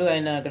చదువుకునేటప్పుడు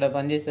ఆయన అక్కడ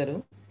పనిచేశారు.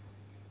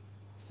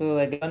 సో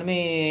ఎకానమీ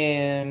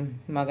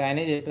మాకు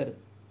ఆయనే చెప్పారు.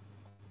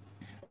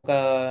 ఒక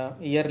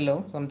ఇయర్లో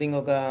సంథింగ్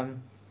ఒక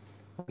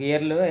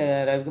ఇయర్లో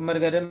రవికుమార్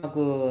గారే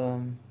మాకు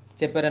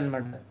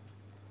చెప్పారనమాట.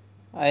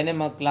 ఆయనే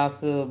మాకు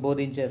క్లాస్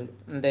బోధించారు.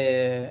 అంటే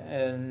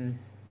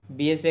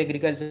బీఎస్సీ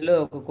అగ్రికల్చర్లో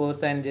ఒక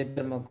కోర్స్ ఆయన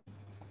చెప్పారు మాకు.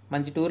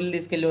 మంచి టూర్లు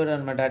తీసుకెళ్ళేవారు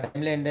అనమాట. ఆ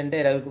టైంలో ఏంటంటే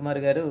రవికుమార్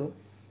గారు,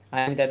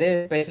 ఆయనకి అదే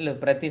స్పెషల్.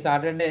 ప్రతి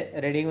సాటర్డే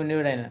రెడీగా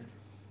ఉండేవాడు ఆయన.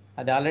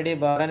 అది ఆల్రెడీ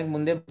వారానికి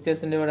ముందే బుక్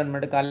చేసి ఉండేవాడు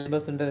అనమాట. కాలేజ్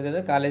బస్సు ఉంటుంది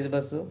కదా, కాలేజ్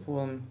బస్సు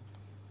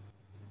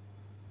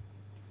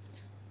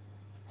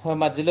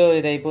మధ్యలో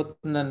ఇది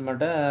అయిపోతుంది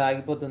అనమాట,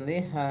 ఆగిపోతుంది.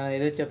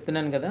 ఏదో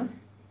చెప్తున్నాను కదా.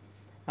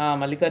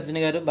 మల్లికార్జున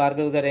గారు,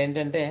 భార్గవ్ గారు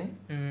ఏంటంటే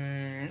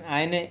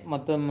ఆయనే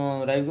మొత్తం.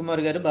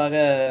 రవికుమార్ గారు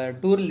బాగా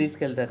టూర్లు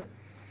తీసుకెళ్తారు.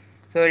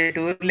 సో ఈ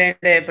టూర్లు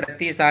ఏంటంటే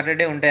ప్రతి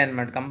సాటర్డే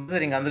ఉంటాయన్నమాట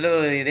కంపల్సరీ. ఇంక అందులో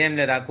ఇదేం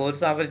లేదు. ఆ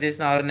కోర్స్ ఆఫర్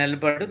చేసిన 6 నెలల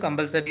పాటు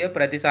కంపల్సరీగా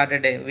ప్రతి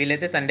సాటర్డే,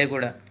 వీలైతే సండే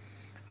కూడా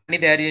అన్నీ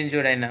తయారు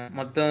చేయించేవాడు ఆయన.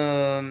 మొత్తం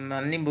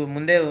అన్నీ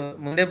ముందే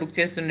ముందే బుక్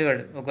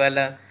చేస్తుండేవాడు. ఒకవేళ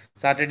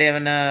సాటర్డే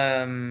ఏమైనా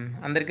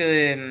అందరికీ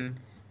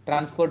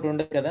ట్రాన్స్పోర్ట్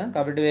ఉండదు కదా,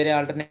 కాబట్టి వేరే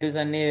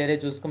ఆల్టర్నేటివ్స్ అన్నీ వేరే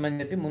చూసుకోమని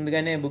చెప్పి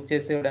ముందుగానే బుక్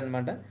చేసేవాడు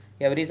అనమాట.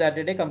 ఎవ్రీ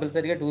సాటర్డే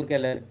కంపల్సరీగా టూర్కి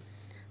వెళ్ళాలి.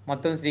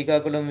 మొత్తం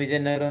శ్రీకాకుళం,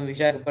 విజయనగరం,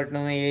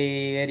 విశాఖపట్నం, ఈ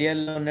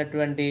ఏరియాలో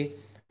ఉన్నటువంటి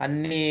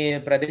అన్ని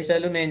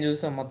ప్రదేశాలు మేము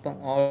చూసాం మొత్తం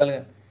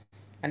ఓవరాల్గా.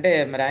 అంటే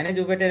మరి ఆయనే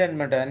చూపెట్టాడు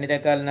అనమాట. అన్ని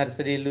రకాల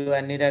నర్సరీలు,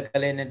 అన్ని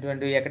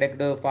రకాలైనటువంటి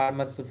ఎక్కడెక్కడో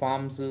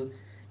ఫార్మ్స్,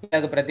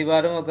 ఇలాగ ప్రతి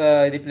వారం ఒక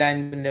ఇది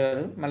ప్లాన్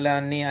ఉండేవారు. మళ్ళీ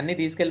అన్ని అన్నీ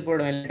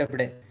తీసుకెళ్ళిపోవడం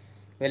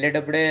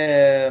వెళ్ళేటప్పుడే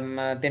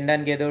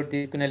తినడానికి ఏదో ఒకటి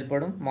తీసుకుని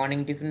వెళ్ళిపోవడం.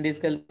 మార్నింగ్ టిఫిన్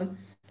తీసుకెళ్తాం,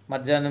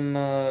 మధ్యాహ్నం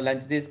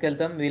లంచ్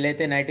తీసుకెళ్తాం,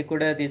 వీలైతే నైట్కి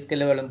కూడా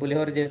తీసుకెళ్ళేవాళ్ళం.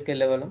 పులిహోర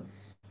చేసుకెళ్ళేవాళ్ళం.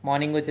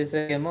 మార్నింగ్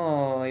వచ్చేసరికేమో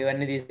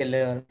ఇవన్నీ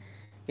తీసుకెళ్ళేవాళ్ళం.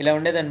 ఇలా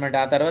ఉండేదన్నమాట.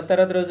 ఆ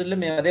తర్వాత రోజుల్లో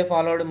మేము అదే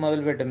ఫాలో అవ్వడం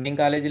మొదలుపెట్టాం. మేము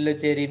కాలేజీల్లో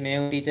చేరి,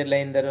 మేము టీచర్లు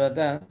అయిన తర్వాత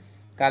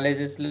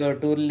కాలేజెస్లో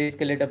టూర్లు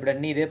తీసుకెళ్ళేటప్పుడు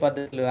అన్నీ ఇదే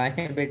పద్ధతులు,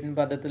 ఆయన పెట్టిన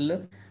పద్ధతుల్లో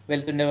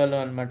వెళ్తుండేవాళ్ళం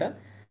అనమాట.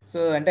 సో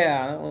అంటే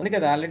ఉంది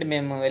కదా, ఆల్రెడీ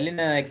మేము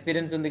వెళ్ళిన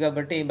ఎక్స్పీరియన్స్ ఉంది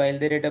కాబట్టి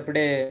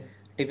బయలుదేరేటప్పుడే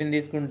టిఫిన్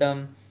తీసుకుంటాం,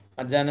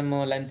 మధ్యాహ్నం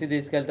లంచ్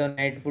తీసుకెళ్తాం,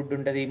 నైట్ ఫుడ్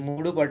ఉంటుంది. ఈ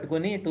మూడు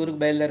పట్టుకొని టూర్కి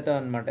బయలుదేరుతాం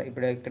అనమాట.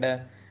 ఇప్పుడు ఇక్కడ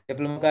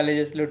డిప్లొమా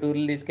కాలేజెస్లో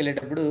టూర్లు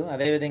తీసుకెళ్ళేటప్పుడు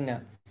అదేవిధంగా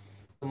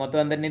మొత్తం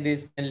అందరినీ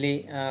తీసుకెళ్ళి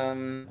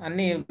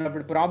అన్నీ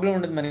అప్పుడు ప్రాబ్లం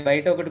ఉండదు మనకి.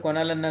 బయట ఒకటి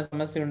కొనాలన్న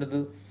సమస్య ఉండదు.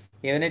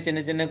 ఏవైనా చిన్న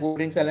చిన్న కూల్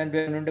డ్రింక్స్ అలాంటివి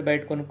ఏమైనా ఉంటే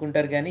బయట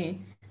కొనుక్కుంటారు. కానీ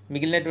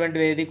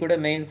మిగిలినటువంటివి ఏది కూడా,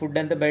 మెయిన్ ఫుడ్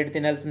అంతా బయట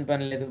తినాల్సిన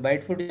పని లేదు.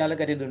 బయట ఫుడ్ చాలా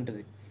ఖరీదు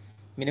ఉంటుంది.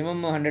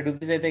 మినిమమ్ 100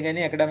 రూపీస్ అయితే కానీ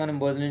ఎక్కడ మనం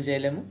భోజనం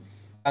చేయలేము.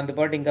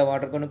 దాంతోపాటు ఇంకా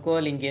వాటర్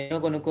కొనుక్కోవాలి, ఇంకేమో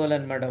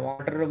కొనుక్కోవాలన్నమాట.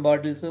 వాటర్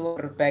బాటిల్స్,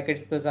 వాటర్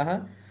ప్యాకెట్స్తో సహా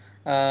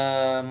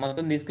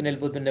మొత్తం తీసుకుని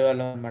వెళ్ళిపోతుండే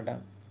వాళ్ళం అనమాట.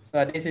 సో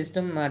అదే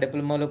సిస్టమ్ మా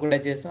డిప్లొమాలో కూడా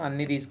చేసాం,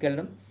 అన్నీ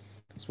తీసుకెళ్ళడం,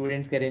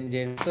 స్టూడెంట్స్కి అరేంజ్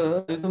చేయడం. సో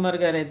రవికుమార్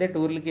గారు అయితే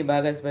టూర్లకి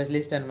బాగా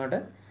స్పెషలిస్ట్ అనమాట.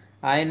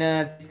 ఆయన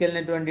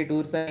తీసుకెళ్ళినటువంటి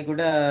టూర్స్ అన్ని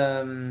కూడా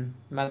మ్,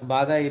 మాకు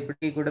బాగా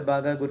ఇప్పటికీ కూడా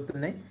బాగా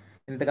గుర్తున్నాయి.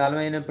 ఇంతకాలం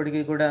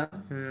అయినప్పటికీ కూడా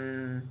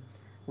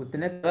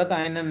గుర్తున్న తర్వాత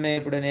ఆయన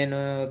ఇప్పుడు నేను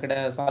ఇక్కడ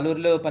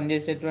సాలూరులో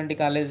పనిచేసేటువంటి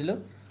కాలేజీలో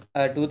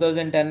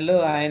 2010లో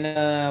ఆయన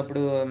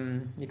అప్పుడు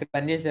ఇక్కడ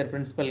పనిచేశారు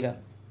ప్రిన్సిపల్గా.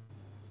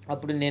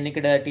 అప్పుడు నేను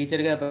ఇక్కడ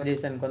టీచర్గా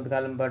పనిచేశాను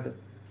కొంతకాలం పాటు.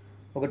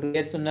 ఒక 2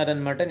 ఇయర్స్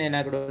ఉన్నారనమాట నేను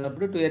అక్కడ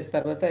ఉన్నప్పుడు. 2 ఇయర్స్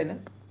తర్వాత ఆయన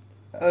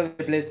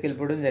ప్లేస్కి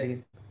వెళ్ళిపోవడం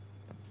జరిగింది.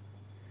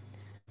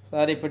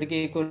 సార్ ఇప్పటికీ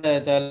కూడా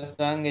చాలా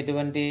స్ట్రాంగ్,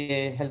 ఎటువంటి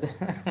హెల్త్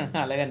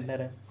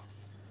అలాగంటారా,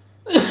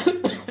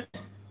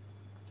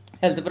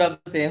 హెల్త్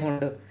ప్రాబ్లమ్స్ ఏమి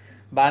ఉండవు.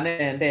 బాగానే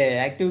అంటే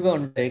యాక్టివ్గా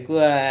ఉంటారు, ఎక్కువ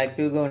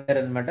యాక్టివ్గా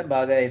ఉంటారనమాట.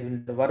 బాగా ఇది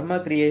ఉంటారు. Varma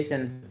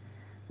creations,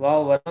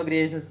 wow, Varma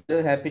creations,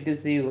 happy to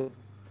see you.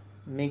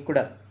 మీకు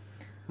కూడా,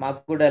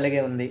 మాకు కూడా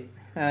అలాగే ఉంది.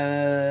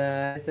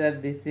 Sir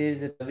this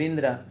is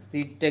Ravindra,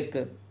 C-Tech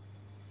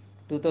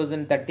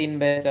 2013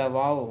 batch.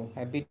 Wow,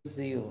 happy to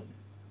see you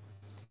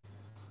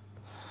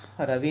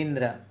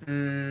Ravindra.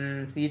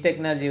 C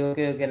technology,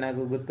 okay okay,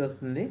 నాకు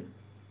గుర్తొస్తుంది.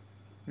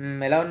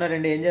 ఎలా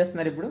ఉన్నారండి, ఏం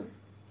చేస్తున్నారు ఇప్పుడు?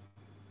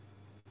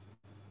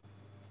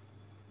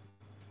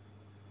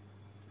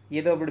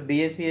 ఏదో ఇప్పుడు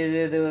బీఎస్సీ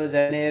ఏదో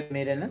జాయిన్ అయ్యారు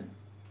మీరేనా?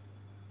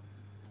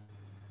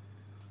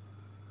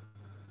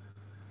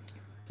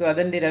 సో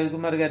అదండి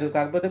రవికుమార్ గారు.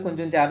 కాకపోతే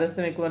కొంచెం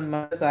చాదస్తం ఎక్కువ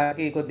అనమాట.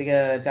 సార్కి కొద్దిగా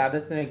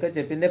చాదస్తం ఎక్కువ,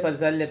 చెప్పిందే 10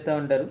 సార్లు చెప్తా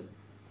ఉంటారు.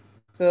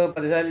 సో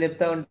 10 సార్లు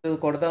చెప్తా ఉంటారు,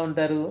 కొడతా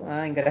ఉంటారు,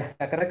 ఇంకా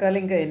రకరకాలు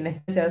ఇంకా ఎన్ని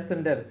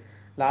చేస్తుంటారు.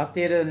 లాస్ట్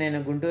ఇయర్ నేను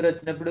గుంటూరు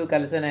వచ్చినప్పుడు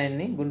కలిసాను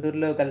ఆయన్ని,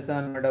 గుంటూరులో కలిసాం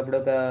అనమాట. అప్పుడు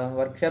ఒక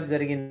వర్క్షాప్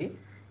జరిగింది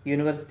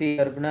యూనివర్సిటీ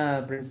తరపున,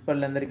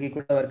 ప్రిన్సిపల్ అందరికీ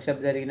కూడా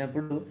వర్క్షాప్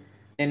జరిగినప్పుడు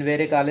నేను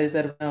వేరే కాలేజ్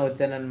తరపున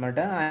వచ్చానమాట.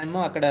 ఆయనేమో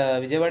అక్కడ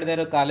విజయవాడ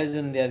దగ్గర ఒక కాలేజ్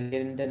ఉంది, అది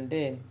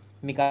ఏంటంటే,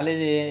 మీ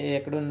కాలేజ్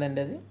ఎక్కడ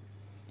ఉందండి అది?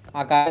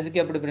 ఆ కాలేజీకి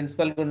అప్పుడు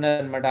ప్రిన్సిపల్గా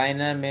ఉన్నారనమాట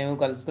ఆయన. మేము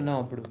కలుసుకున్నాం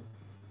అప్పుడు.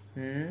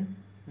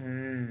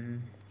 మ్మ్.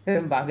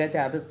 బాగా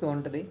చేతస్తూ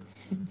ఉంటుంది.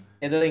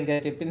 ఏదో ఇంకా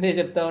చెప్పిందే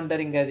చెప్తా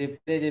ఉంటారు, ఇంకా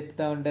చెప్తే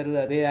చెప్తా ఉంటారు,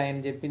 అదే ఆయన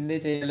చెప్పిందే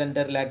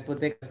చేయాలంటారు,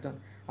 లేకపోతే కష్టం.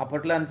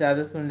 అప్పట్లో అంత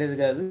చేదస్తూ ఉండేది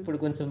కాదు, ఇప్పుడు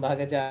కొంచెం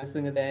బాగా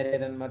చేదస్తంగా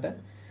తయారయ్యారనమాట.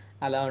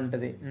 అలా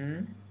ఉంటుంది.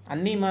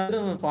 అన్నీ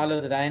మాత్రం ఫాలో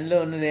అవుతుంది. ఆయనలో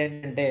ఉన్నది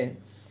ఏంటంటే,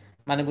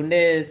 మనకుండే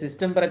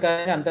సిస్టమ్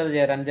ప్రకారంగా అంతా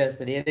రన్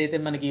చేస్తారు. ఏదైతే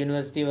మనకి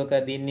యూనివర్సిటీ ఒక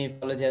దీన్ని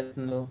ఫాలో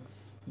చేస్తుందో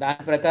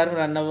దాని ప్రకారం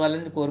రన్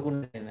అవ్వాలని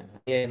కోరుకుంటాను.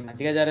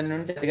 మంచిగా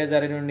జరగనివ్వండి, చెడ్డగా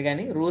జరగనివ్వండి,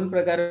 కానీ రూల్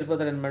ప్రకారం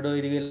వెళ్ళిపోతారు అనమాట.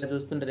 ఇది ఇలా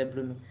చూస్తుంటారు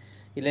ఎప్పుడు,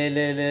 ఇలా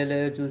ఇలా ఇలా ఇలా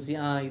చూసి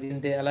ఇది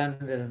ఇంతే అలా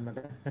అంటుంటారు అనమాట.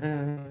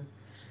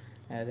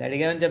 అది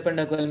అడిగామని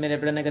చెప్పండి, ఒకవేళ మీరు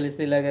ఎప్పుడైనా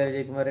కలిస్తే ఇలాగ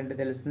విజయ్ కుమార్ అంటే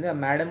తెలుస్తుంది. ఆ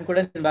మేడం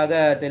కూడా నేను బాగా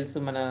తెలుసు,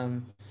 మన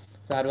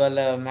సార్ వాళ్ళ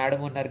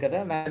మేడం ఉన్నారు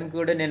కదా, మేడం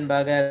కూడా నేను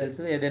బాగా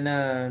తెలుసు. ఏదైనా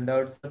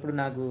డౌట్స్ అప్పుడు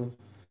నాకు,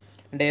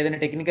 అంటే ఏదైనా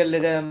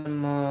టెక్నికల్గా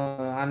మనం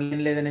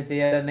ఆన్లైన్లో ఏదైనా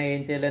చేయాలన్నా,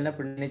 ఏం చేయాలన్నా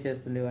అప్పుడు నేనే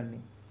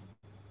చేస్తుండేవాడిని.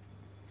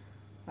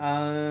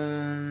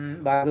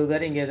 భార్గవ్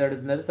గారు ఇంకేదో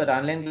అడుగుతున్నారు సార్,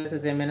 ఆన్లైన్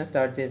క్లాసెస్ ఏమైనా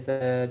స్టార్ట్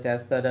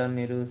చేస్తారా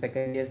మీరు,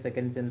 second year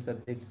second sem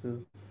subjects?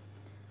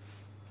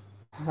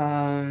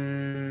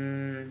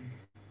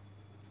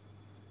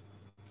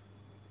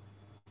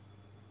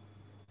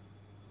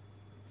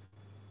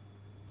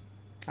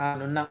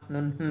 Nunna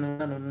నున్న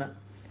నున్న నున్న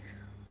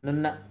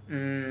నున్న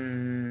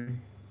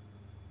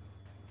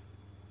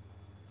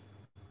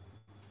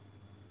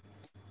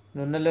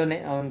నున్నలోనే,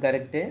 అవును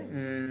కరెక్టే.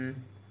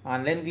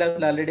 ఆన్లైన్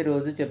క్లాసులు ఆల్రెడీ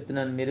రోజు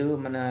చెప్తున్నాను. మీరు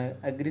మన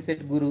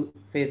అగ్రిసెట్ గురు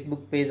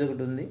ఫేస్బుక్ పేజ్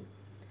ఒకటి ఉంది,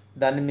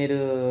 దాన్ని మీరు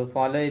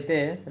ఫాలో అయితే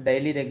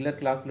డైలీ రెగ్యులర్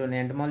క్లాసులు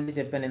ఉన్నాయి. ఎంటమాలజీ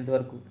చెప్పాను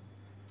ఇంతవరకు.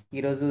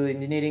 ఈరోజు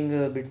ఇంజనీరింగ్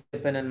బిట్స్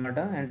చెప్పాను అనమాట,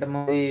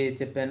 ఎంటమాలజీ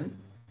చెప్పాను.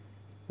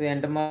 సో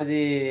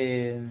ఎంటమాలజీ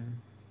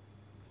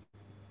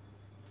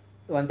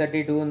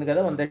 132 ఉంది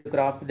కదా, 132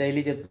 క్రాప్స్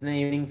డైలీ చెప్తున్నాను.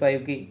 ఈవినింగ్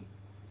 5కి,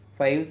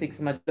 5-6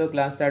 మధ్యలో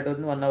క్లాస్ స్టార్ట్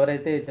అవుతుంది. 1 అవర్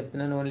అయితే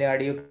చెప్తున్నాను, ఓన్లీ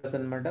ఆడియో క్లాస్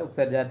అనమాట.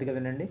 ఒకసారి జాగ్రత్తగా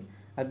వినండి.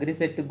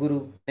 అగ్రిసెట్ గురు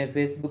అనే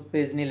ఫేస్బుక్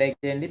పేజ్ని లైక్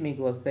చేయండి,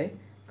 మీకు వస్తాయి.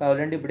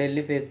 కావాలంటే ఇప్పుడు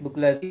వెళ్ళి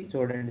ఫేస్బుక్లో అది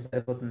చూడండి,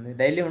 సరిపోతుంది.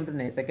 డైలీ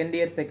ఉంటున్నాయి. Second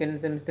year second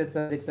semester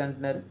subjects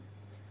అంటున్నారు.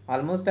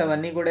 ఆల్మోస్ట్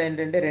అవన్నీ కూడా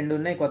ఏంటంటే 2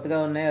 ఉన్నాయి, కొత్తగా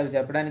ఉన్నాయి, అవి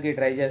చెప్పడానికి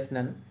ట్రై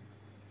చేస్తున్నాను.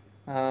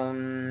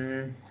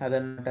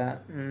 అదనమాట.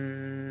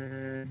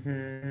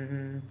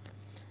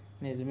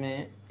 నిజమే.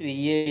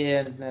 విఏ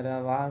అంటున్నారా,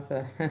 వాస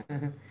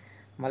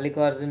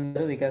మల్లికార్జున్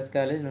గారు, వికాస్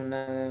కాలేజ్ నున్న,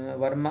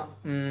 వర్మ,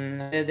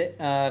 అదే అదే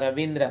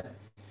రవీంద్ర.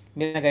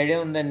 మీరు, నాకు ఐడియా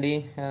ఉందండి.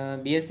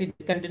 బీఎస్సీ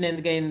డిస్కంటిన్యూ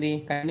ఎందుకు అయింది?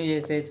 కంటిన్యూ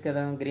చేసేయచ్చు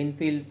కదా. గ్రీన్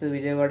ఫీల్డ్స్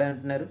విజయవాడ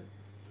అంటున్నారు,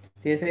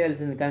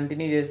 చేసేయాల్సింది,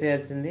 కంటిన్యూ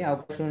చేసేయాల్సింది.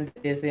 అవకాశం ఉంటే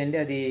చేసేయండి.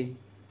 అది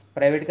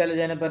ప్రైవేట్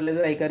కాలేజ్ అయినా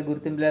పర్లేదు, ఐకార్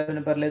గుర్తింపు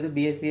లేకపోయినా పర్లేదు,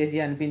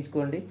 బీఎస్సీఎస్సీ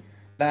అనిపించుకోండి.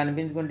 అలా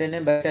అనిపించుకుంటేనే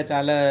బయట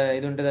చాలా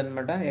ఇది ఉంటుంది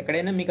అనమాట.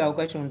 ఎక్కడైనా మీకు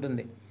అవకాశం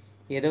ఉంటుంది,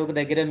 ఏదో ఒక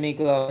దగ్గర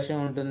మీకు అవకాశం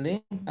ఉంటుంది.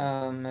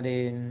 మరి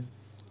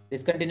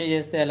డిస్కంటిన్యూ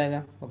చేస్తే ఎలాగా?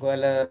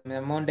 ఒకవేళ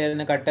అమౌంట్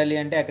ఏదైనా కట్టాలి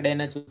అంటే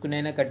ఎక్కడైనా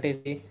చూసుకునైనా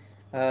కట్టేసి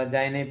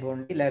జాయిన్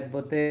అయిపోండి.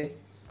 లేకపోతే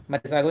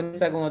మరి సగం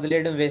సగం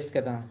వదిలేయడం వేస్ట్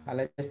కదా,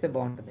 అలా చేస్తే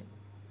బాగుంటుంది.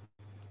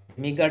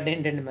 మీ కార్డు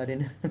ఏంటండి మరి?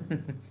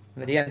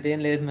 మరి అంతేం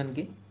లేదు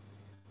మనకి.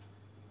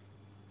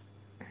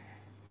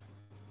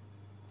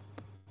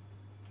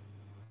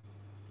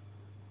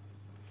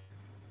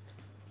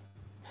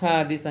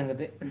 అది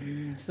సంగతి.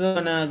 సో,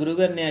 మన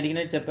గురువుగారిని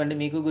అడిగినట్టు చెప్పండి.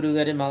 మీకు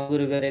గురువుగారే, మాకు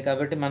గురువుగారే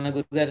కాబట్టి మన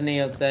గురువుగారిని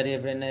ఒకసారి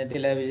ఎప్పుడైనా అయితే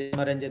ఇలా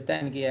విజయకుమార్ అని చెప్తే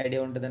ఆయనకి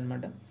ఐడియా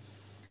ఉంటుందన్నమాట.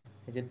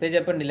 చెప్తే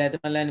చెప్పండి, లేకపోతే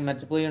మళ్ళీ ఆయన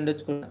మర్చిపోయి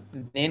ఉండొచ్చు కూడా.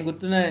 నేను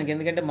గుర్తున్నాను ఆయనకి,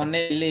 ఎందుకంటే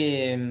మొన్నే వెళ్ళి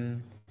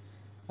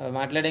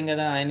మాట్లాడాం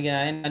కదా ఆయనకి.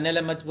 ఆయన నన్ను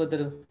ఎలా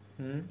మర్చిపోతారు?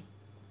 ఉమ్.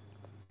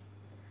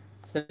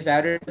 సో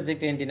ఫేవరెట్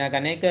సబ్జెక్ట్ ఏంటి? నాకు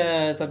అనేక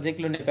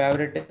సబ్జెక్టులు ఉన్నాయి,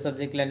 ఫేవరెట్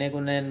సబ్జెక్టులు అనేక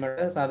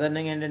ఉన్నాయన్నమాట.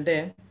 సాధారణంగా ఏంటంటే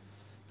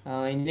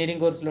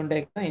ఇంజనీరింగ్ కోర్సులు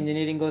ఉంటాయి కదా,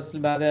 ఇంజనీరింగ్ కోర్సులు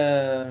బాగా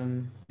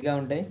ఇదిగా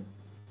ఉంటాయి,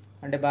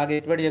 అంటే బాగా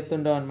ఇష్టపడి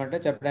చెప్తుంటాం అనమాట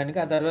చెప్పడానికి.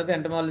 ఆ తర్వాత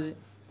ఎంటమాలజీ,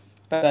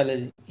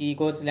 పెథాలజీ, ఈ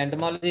కోర్సులు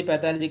ఎంటమాలజీ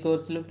పెథాలజీ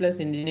కోర్సులు ప్లస్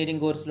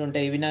ఇంజనీరింగ్ కోర్సులు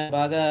ఉంటాయి. ఇవి నాకు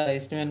బాగా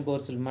ఇష్టమైన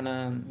కోర్సులు మన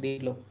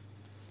దీంట్లో.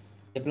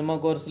 డిప్లొమా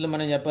కోర్సులు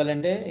మనం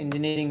చెప్పాలంటే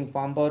engineering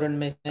form power and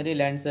machinery,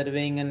 land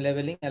surveying and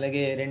levelling,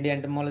 అలాగే 2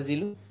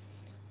 ఎంటమాలజీలు,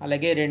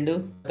 అలాగే 2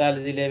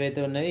 పెథాలజీలు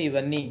ఏవైతే ఉన్నాయో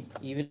ఇవన్నీ,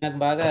 ఇవి నాకు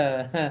బాగా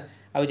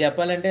అవి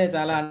చెప్పాలంటే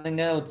చాలా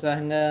ఆనందంగా,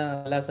 ఉత్సాహంగా,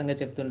 ఉల్లాసంగా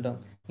చెప్తుంటాం.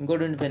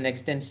 ఇంకోటి ఉండిపోయింది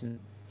ఎక్స్టెన్షన్.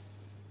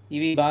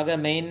 ఇవి బాగా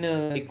మెయిన్,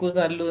 ఎక్కువ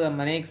సార్లు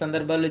అనేక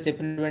సందర్భాల్లో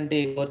చెప్పినటువంటి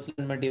కోర్సులు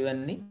అనమాట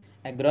ఇవన్నీ.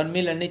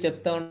 అగ్రానమీలు అన్నీ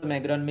చెప్తా ఉంటాం,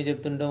 అగ్రానమీ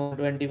చెప్తుంటాం,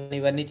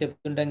 ఇవన్నీ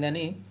చెప్తుంటాం,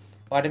 కానీ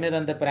వాటి మీద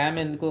అంత ప్రేమ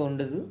ఎందుకో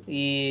ఉండదు.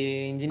 ఈ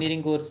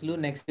ఇంజనీరింగ్ కోర్సులు,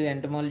 నెక్స్ట్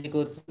ఎంటమాలజీ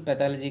కోర్సులు,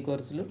 పెథాలజీ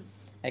కోర్సులు,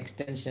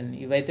 ఎక్స్టెన్షన్,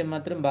 ఇవైతే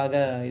మాత్రం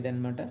బాగా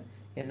ఇదనమాట.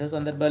 ఎన్నో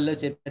సందర్భాల్లో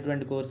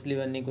చెప్పినటువంటి కోర్సులు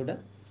ఇవన్నీ కూడా,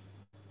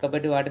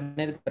 కాబట్టి వాటి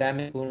మీద ప్రేమ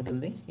ఎక్కువ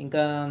ఉంటుంది.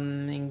 ఇంకా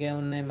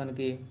ఇంకేమున్నాయి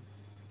మనకి?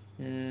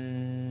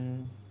 మ్మ్,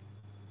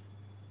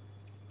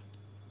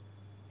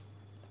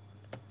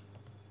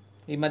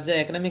 ఈ మధ్య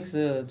ఎకనామిక్స్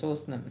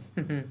చూస్తున్నాను.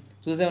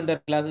 చూసే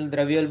ఉంటారు క్లాసులు,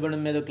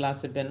 ద్రవ్యోల్బణం మీద క్లాస్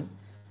చెప్పాను.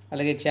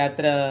 అలాగే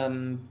క్షేత్ర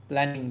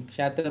ప్లానింగ్,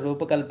 క్షేత్ర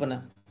రూపకల్పన,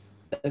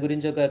 దాని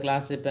గురించి ఒక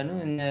క్లాస్ చెప్పాను.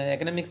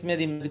 ఎకనామిక్స్ మీద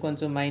ఈ మధ్య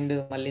కొంచెం మైండ్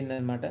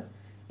మళ్ళీందనమాట.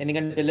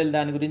 ఎందుకంటే పిల్లలు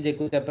దాని గురించి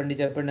ఎక్కువ చెప్పండి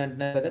చెప్పండి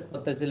అంటున్నారు కదా,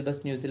 కొత్త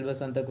సిలబస్, న్యూ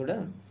సిలబస్ అంతా కూడా.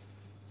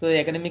 సో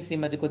ఎకనామిక్స్ ఈ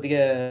మధ్య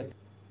కొద్దిగా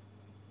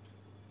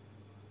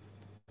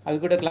అవి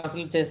కూడా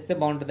క్లాసులు చేస్తే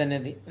బాగుంటుంది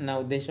అనేది నా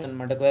ఉద్దేశం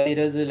అనమాట. ఒకవేళ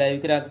ఈరోజు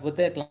లైవ్కి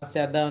రాకపోతే క్లాస్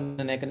చేద్దాం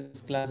అనుకున్నాను,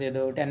 ఎకనామిక్స్ క్లాస్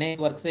ఏదో ఒకటి. అనేక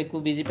వర్క్స్ ఎక్కువ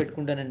బిజీ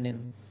పెట్టుకుంటానండి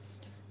నేను.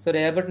 సో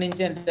రేపటి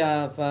నుంచి అంటే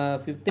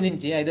 5th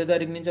నుంచి 5వ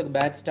తారీఖు నుంచి ఒక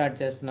బ్యాచ్ స్టార్ట్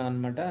చేస్తున్నాం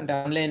అనమాట. అంటే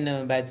ఆన్లైన్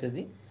బ్యాచ్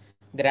అది.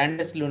 గ్రాండ్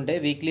టెస్ట్లు ఉంటాయి,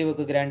 వీక్లీ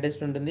ఒక గ్రాండ్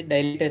టెస్ట్ ఉంటుంది,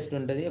 డైలీ టెస్ట్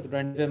ఉంటుంది. ఒక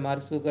 25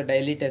 మార్క్స్ ఒక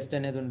డైలీ టెస్ట్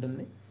అనేది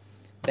ఉంటుంది.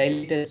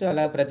 డైలీ టెస్ట్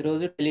అలా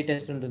ప్రతిరోజు డైలీ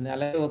టెస్ట్ ఉంటుంది.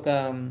 అలాగే ఒక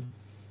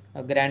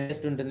గ్రాండ్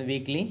టెస్ట్ ఉంటుంది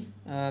వీక్లీ.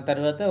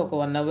 తర్వాత ఒక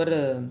 1 అవర్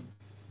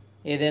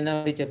ఏదైనా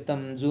ఒకటి చెప్తాం,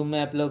 జూమ్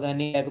యాప్లో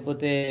కానీ,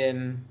 లేకపోతే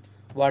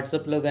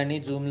వాట్సాప్లో కానీ,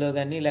 జూమ్లో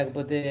కానీ,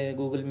 లేకపోతే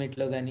గూగుల్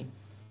మీట్లో కానీ,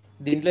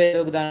 దీంట్లో ఏదో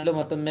ఒక దాంట్లో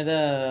మొత్తం మీద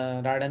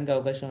రావడానికి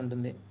అవకాశం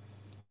ఉంటుంది.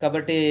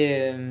 కాబట్టి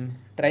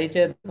ట్రై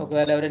చేద్దాం.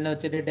 ఒకవేళ ఎవరైనా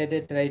వచ్చేటట్టయితే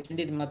ట్రై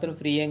చేయండి. ఇది మాత్రం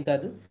ఫ్రీ ఏం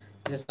కాదు,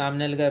 జస్ట్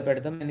నామినల్గా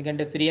పెడతాం.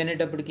 ఎందుకంటే ఫ్రీ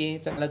అనేటప్పటికి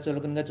చాలా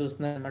చులకనగా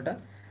చూస్తున్నారు అనమాట,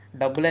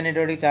 డబ్బులు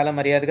అనేటప్పటికి చాలా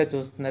మర్యాదగా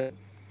చూస్తున్నారు.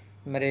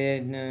 మరి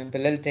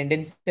పిల్లల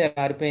టెండెన్సీ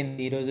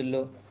మారిపోయింది ఈ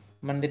రోజుల్లో.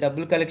 మనది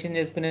డబ్బులు కలెక్షన్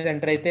చేసుకునే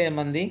సెంటర్ అయితే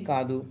మంది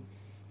కాదు.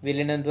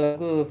 వీళ్ళైనంత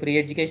వరకు ఫ్రీ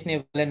ఎడ్యుకేషన్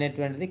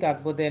ఇవ్వాలనేటువంటిది.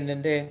 కాకపోతే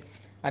ఏంటంటే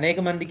అనేక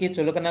మందికి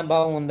చులకన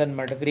భావం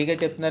ఉందన్నమాట. ఫ్రీగా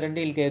చెప్తున్నారంటే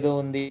వీళ్ళకి ఏదో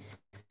ఉంది,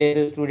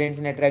 ఏదో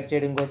స్టూడెంట్స్ని అట్రాక్ట్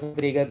చేయడం కోసం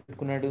ఫ్రీగా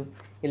పెట్టుకున్నాడు,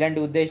 ఇలాంటి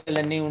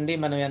ఉద్దేశాలన్నీ ఉండి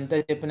మనం ఎంత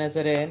చెప్పినా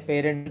సరే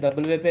పేరెంట్స్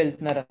డబ్బుల వైపే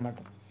వెళ్తున్నారు అనమాట.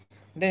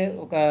 అంటే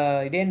ఒక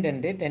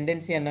ఇదేంటంటే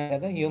టెండెన్సీ అన్నా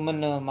కదా,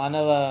 హ్యూమన్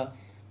మానవ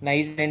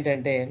నైజ్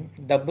ఏంటంటే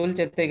డబ్బులు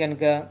చెప్తే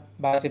కనుక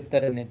బాగా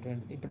చెప్తారు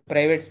అనేటువంటిది. ఇప్పుడు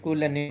ప్రైవేట్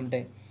స్కూల్ అన్నీ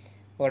ఉంటాయి.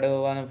 వాడు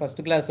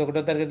ఫస్ట్ క్లాస్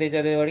 1వ తరగతి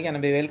చదివేవాడికి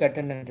 80,000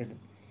 కట్టండి అంటాడు.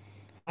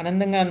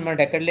 ఆనందంగా అనమాట.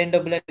 ఎక్కడ లేని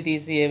డబ్బులన్నీ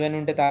తీసి ఏవైనా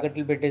ఉంటే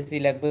తాకట్లు పెట్టేసి,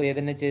 లేకపోతే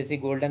ఏదైనా చేసి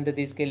గోల్డ్ అంతా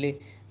తీసుకెళ్ళి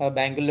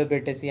బ్యాంకుల్లో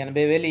పెట్టేసి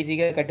 80,000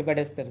 ఈజీగా కట్టి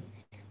పడేస్తారు.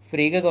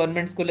 ఫ్రీగా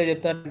గవర్నమెంట్ స్కూల్లో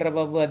చెప్తారంటారా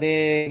బాబు, అదే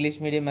ఇంగ్లీష్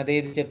మీడియం అదే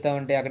ఇది చెప్తా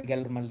ఉంటే అక్కడికి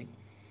వెళ్ళరు మళ్ళీ.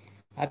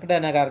 అక్కడ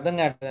నాకు అర్థం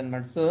కావట్లేదు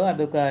అనమాట. సో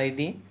అదొక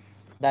ఇది,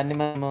 దాన్ని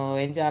మనం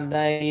ఏం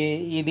చేద్దాం. ఈ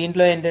ఈ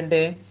దీంట్లో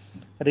ఏంటంటే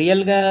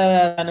రియల్గా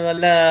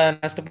దానివల్ల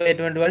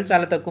నష్టపోయేటువంటి వాళ్ళు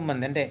చాలా తక్కువ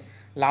మంది, అంటే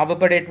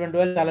లాభపడేటువంటి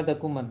వాళ్ళు చాలా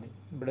తక్కువ మంది.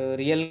 ఇప్పుడు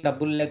రియల్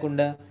డబ్బులు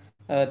లేకుండా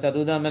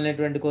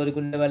చదువుదామనేటువంటి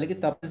కోరుకునే వాళ్ళకి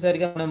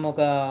తప్పనిసరిగా మనం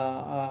ఒక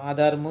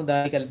ఆధారము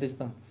దారి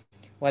కల్పిస్తాం,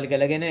 వాళ్ళకి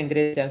ఎలాగైనా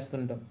ఎంకరేజ్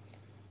చేస్తుంటాం.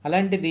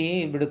 అలాంటిది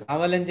ఇప్పుడు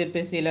కావాలని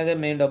చెప్పేసి ఇలాగ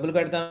మేము డబ్బులు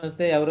కడతామని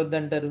వస్తే ఎవరు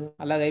వద్దంటారు?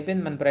 అలాగ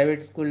అయిపోయింది మన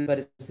ప్రైవేట్ స్కూల్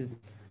పరిస్థితి.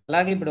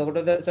 అలాగే ఇప్పుడు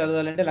 1వ తరగతి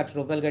చదవాలంటే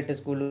 ₹1,00,000 కట్టే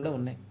స్కూళ్ళు కూడా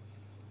ఉన్నాయి.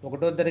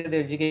 1వ తరగతి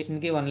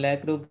ఎడ్యుకేషన్కి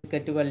 1,00,000 రూపీస్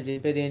కట్టి వాళ్ళు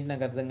చెప్పేది ఏంటి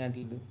నాకు అర్థం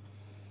కావట్లేదు.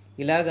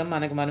 ఇలాగ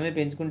మనకు మనమే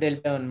పెంచుకుంటూ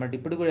వెళ్ళిపోయామన్నమాట.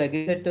 ఇప్పుడు కూడా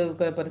అగ్రిసెట్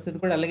పరిస్థితి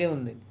కూడా అలాగే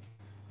ఉంది.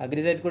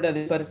 అగ్రిసెట్ కూడా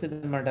అదే పరిస్థితి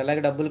అనమాట.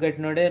 అలాగే డబ్బులు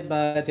కట్టినోడే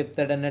బాగా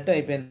చెప్తాడు అన్నట్టు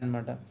అయిపోయింది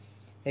అనమాట.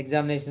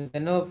 ఎగ్జామినేషన్స్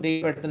ఎన్నో ఫ్రీ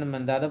పెడుతున్నాం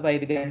మనం. దాదాపు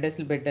 5 గ్రాండ్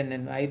టెస్టులు పెట్టాను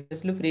నేను. 5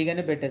 టెస్టులు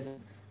ఫ్రీగానే పెట్టేసాను.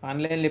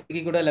 ఆన్లైన్లో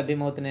ఇప్పటికీ కూడా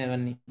లభ్యమవుతున్నాయి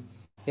అవన్నీ.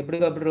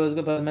 ఎప్పటికప్పుడు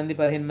రోజుకు 10 మంది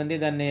 15 మంది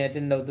దాన్ని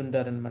అటెండ్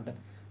అవుతుంటారు అనమాట.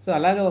 సో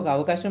అలాగే ఒక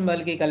అవకాశం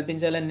వాళ్ళకి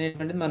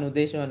కల్పించాలనేటువంటిది మన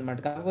ఉద్దేశం అనమాట.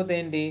 కాకపోతే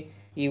ఏంటి,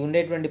 ఈ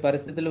ఉండేటువంటి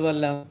పరిస్థితుల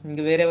వల్ల ఇంక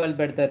వేరే వాళ్ళు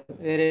పెడతారు,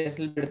 వేరే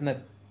టెస్టులు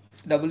పెడుతున్నారు,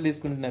 డబ్బులు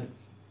తీసుకుంటున్నారు.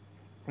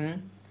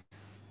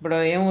 ఇప్పుడు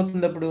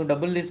ఏమవుతుంది, అప్పుడు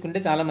డబ్బులు తీసుకుంటే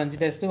చాలా మంచి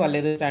టెస్ట్ వాళ్ళు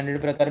ఏదో స్టాండర్డ్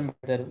ప్రకారం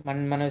పెడతారు.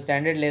 మన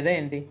స్టాండర్డ్ లేదా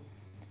ఏంటి?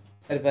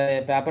 సరే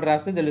పేపర్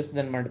రాస్తే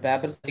తెలుస్తుంది అనమాట,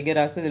 పేపర్ సరిగ్గా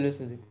రాస్తే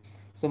తెలుస్తుంది.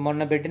 సో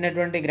మొన్న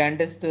పెట్టినటువంటి grand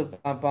test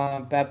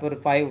paper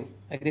 5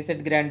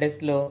 AGRICET grand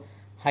టెస్ట్లో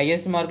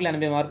హైయెస్ట్ మార్కులు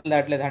 80 మార్కులు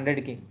దాటలేదు.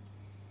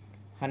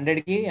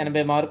 100కి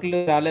 80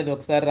 మార్కులు రాలేదు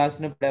ఒకసారి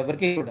రాసినప్పుడు,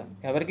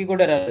 ఎవరికి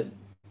కూడా రాలేదు.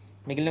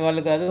 మిగిలిన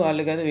వాళ్ళు కాదు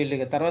వీళ్ళు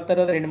కాదు. తర్వాత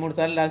 2-3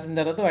 సార్లు రాసిన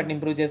తర్వాత వాటిని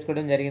ఇంప్రూవ్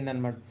చేసుకోవడం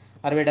జరిగిందనమాట.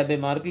 60-70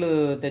 మార్కులు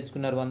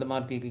తెచ్చుకున్నారు 100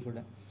 మార్కులకి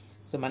కూడా.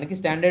 సో మనకి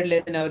స్టాండర్డ్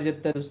లేదని ఎవరు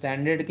చెప్తారు?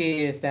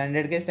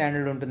 స్టాండర్డ్కే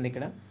స్టాండర్డ్ ఉంటుంది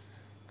ఇక్కడ.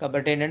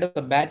 కాబట్టి ఏంటంటే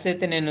ఒక బ్యాచ్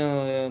అయితే నేను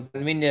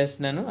కన్వీన్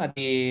చేస్తున్నాను.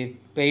 అది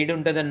పెయిడ్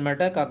ఉంటుంది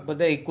అనమాట,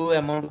 కాకపోతే ఎక్కువ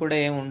అమౌంట్ కూడా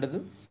ఏమి ఉండదు.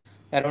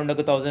 అరౌండ్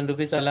ఒక 1000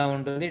 రూపీస్ అలా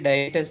ఉంటుంది.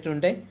 డైలీ టెస్ట్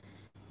ఉంటాయి,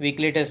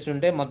 వీక్లీ టెస్ట్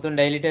ఉంటాయి. మొత్తం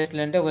డైలీ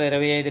టెస్ట్లు అంటే ఒక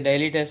 25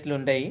 డైలీ టెస్ట్లు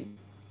ఉంటాయి.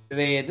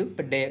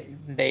 25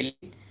 డైలీ.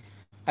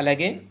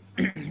 అలాగే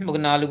ఒక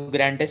 4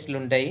 గ్రాండ్ టెస్ట్లు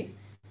ఉంటాయి.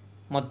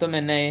 మొత్తం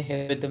ఎన్ని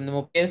 29,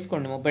 30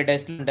 వేసుకోండి, 30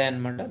 టెస్ట్లు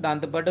ఉంటాయన్నమాట.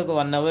 దాంతోపాటు ఒక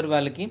 1 అవర్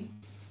వాళ్ళకి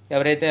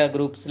ఎవరైతే ఆ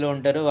గ్రూప్స్లో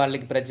ఉంటారో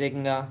వాళ్ళకి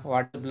ప్రత్యేకంగా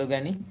వాట్సాప్లో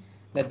కానీ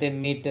లేకపోతే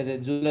మీట్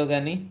జూలో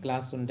కానీ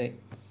క్లాస్ ఉంటాయి.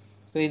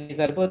 సో ఇది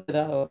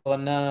సరిపోతుందా?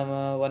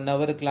 1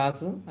 అవర్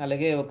క్లాసు,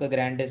 అలాగే ఒక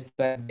గ్రాండ్ టెస్ట్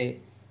పర్ డే.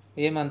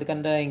 ఏం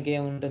అంతకన్నా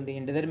ఇంకేం ఉంటుంది?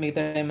 ఇంటి దగ్గర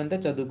మిగతా టైం అంతా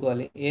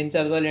చదువుకోవాలి. ఏం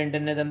చదవాలి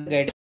ఏంటనేది అంతా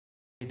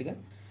గైడ్గా.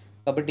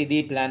 కాబట్టి ఇది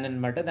ప్లాన్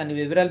అనమాట. దాని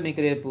వివరాలు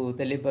మీకు రేపు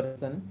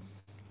తెలియపరుస్తాను.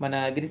 మన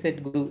అగ్రిసెట్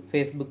గురు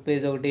ఫేస్బుక్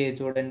పేజ్ ఒకటి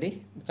చూడండి.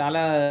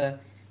 చాలా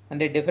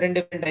అంటే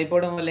డిఫరెంట్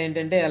అయిపోవడం వల్ల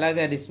ఏంటంటే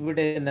అలాగా డిస్ట్రిబ్యూట్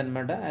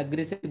అయిందనమాట.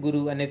 అగ్రిసెట్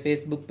గురు అనే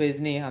ఫేస్బుక్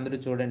పేజ్ని అందరూ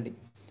చూడండి.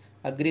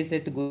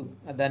 అగ్రిసెట్ గురు,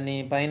 దాన్ని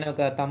పైన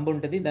ఒక తంబు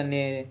ఉంటుంది,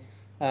 దాన్ని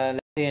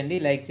లైక్ చేయండి.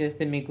 లైక్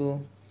చేస్తే మీకు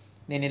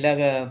నేను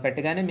ఇలాగ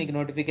పెట్టగానే మీకు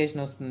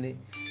నోటిఫికేషన్ వస్తుంది.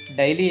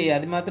 డైలీ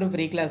అది మాత్రం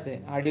ఫ్రీ క్లాసే,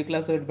 ఆడియో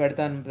క్లాస్ ఒకటి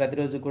పెడతాను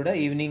ప్రతిరోజు కూడా.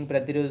 ఈవినింగ్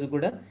ప్రతిరోజు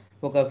కూడా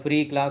ఒక ఫ్రీ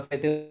క్లాస్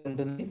అయితే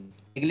ఉంటుంది.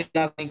 మిగిలిన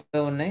క్లాస్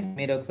కూడా ఉన్నాయి,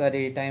 మీరు ఒకసారి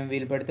టైం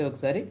వీలు పడితే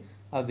ఒకసారి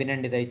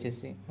వినండి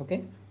దయచేసి. ఓకే,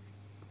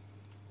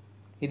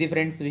 ఇది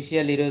ఫ్రెండ్స్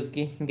విషయాలు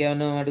ఈరోజుకి.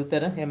 ఇంకేమైనా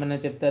అడుగుతారా, ఏమన్నా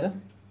చెప్తారా?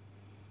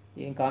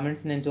 ఏం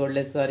కామెంట్స్ నేను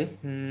చూడలేదు, సారీ.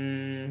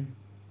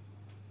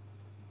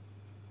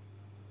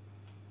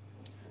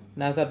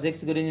 నా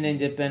సబ్జెక్ట్స్ గురించి నేను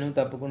చెప్పాను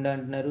తప్పకుండా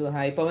అంటున్నారు.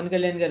 హాయ్ పవన్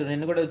కళ్యాణ్ గారు,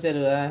 నిన్న కూడా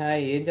వచ్చారు.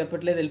 హాయ్, ఏం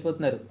చెప్పట్లేదు,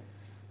 వెళ్ళిపోతున్నారు.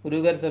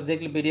 గురువుగారు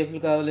సబ్జెక్టులు పీడిఎఫ్లు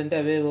కావాలంటే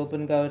అవే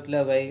ఓపెన్ కావట్లే.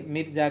 అవి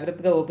మీరు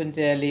జాగ్రత్తగా ఓపెన్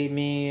చేయాలి.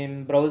 మీ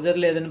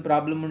బ్రౌజర్లో ఏదైనా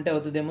ప్రాబ్లం ఉంటే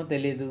అవుతుందేమో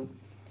తెలియదు.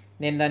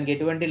 నేను దానికి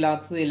ఎటువంటి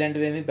లాక్స్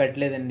ఇలాంటివి ఏమీ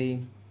పెట్టలేదండి.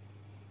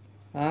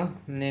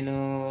 నేను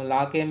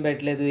లాక్ ఏం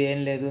పెట్టలేదు, ఏం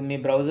లేదు. మీ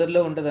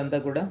బ్రౌజర్లో ఉంటుంది అంతా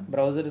కూడా.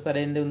 బ్రౌజర్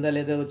సరైనది ఉందా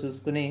లేదో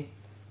చూసుకుని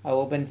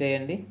ఓపెన్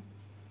చేయండి,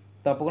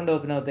 తప్పకుండా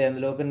ఓపెన్ అవుతాయి.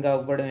 అందులో ఓపెన్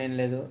కాకపోవడం ఏం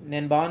లేదు.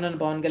 నేను బాగున్నాను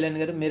పవన్ కళ్యాణ్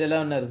గారు, మీరు ఎలా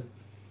ఉన్నారు?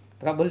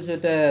 ట్రబుల్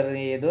షూటర్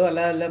ఏదో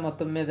అలా అలా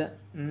మొత్తం మీద.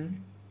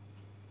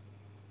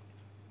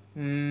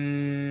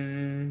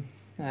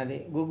 అది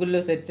గూగుల్లో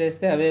సెర్చ్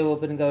చేస్తే అవే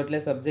ఓపెన్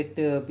కావట్లేదు సబ్జెక్ట్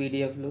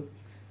పీడిఎఫ్లు.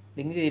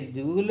 లింక్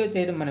గూగుల్లో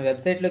చేయడం, మన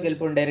వెబ్సైట్లోకి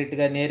వెళ్ళిపోండి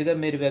డైరెక్ట్గా, నేరుగా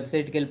మీరు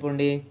వెబ్సైట్కి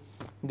వెళ్ళిపోండి.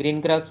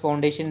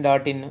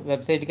 greencrossfoundation.in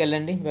వెబ్సైట్కి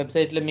వెళ్ళండి.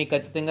 వెబ్సైట్లో మీకు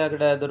ఖచ్చితంగా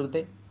అక్కడ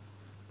దొరుకుతాయి.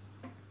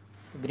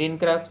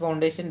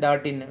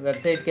 greencrossfoundation.in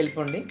వెబ్సైట్కి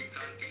వెళ్ళిపోండి.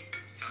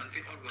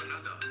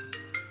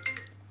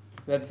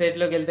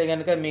 వెబ్సైట్లోకి వెళ్తే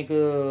కనుక మీకు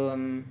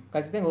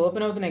ఖచ్చితంగా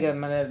ఓపెన్ అవుతున్నాయి కదా.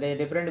 మన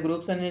డిఫరెంట్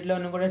గ్రూప్స్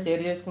అన్నింటిలోనూ కూడా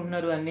షేర్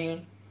చేసుకుంటున్నారు అన్నీ.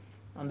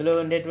 అందులో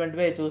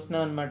ఉండేటువంటివే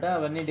చూస్తున్నాం అనమాట.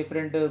 అవన్నీ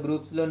డిఫరెంట్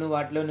గ్రూప్స్లోను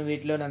వాటిలోను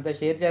వీటిలోను అంతా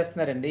షేర్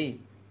చేస్తున్నారండి.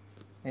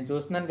 నేను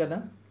చూస్తున్నాను కదా,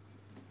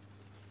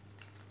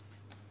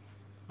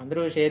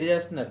 అందరూ షేర్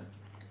చేస్తున్నారు.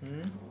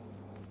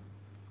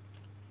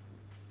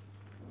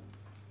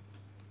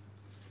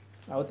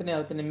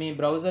 అవుతున్నాయి. మీ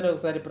బ్రౌజర్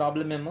ఒకసారి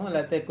ప్రాబ్లం ఏమో,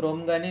 లేకపోతే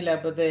క్రోమ్ కానీ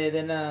లేకపోతే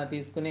ఏదైనా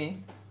తీసుకుని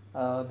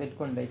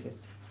పెట్టుకోండి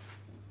దయచేసి.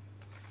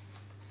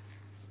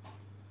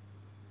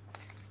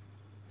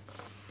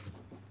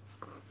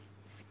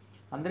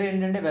 అందరూ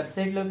ఏంటంటే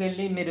వెబ్సైట్లోకి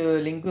వెళ్ళి మీరు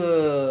లింక్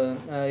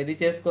ఇది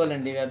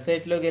చేసుకోవాలండి.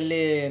 వెబ్సైట్లోకి వెళ్ళి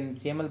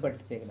చీమలు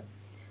పట్టేసే కదా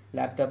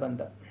ల్యాప్టాప్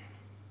అంతా.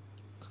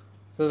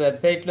 సో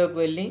వెబ్సైట్లోకి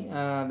వెళ్ళి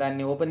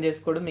దాన్ని ఓపెన్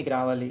చేసుకోవడం మీకు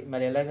రావాలి.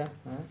 మరి ఎలాగా?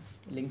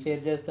 లింక్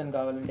షేర్ చేస్తాను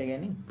కావాలంటే,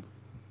 కానీ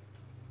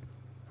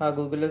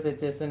గూగుల్లో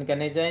సెర్చ్ చేస్తాను.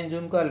 Can I join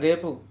Zoom call?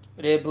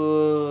 రేపు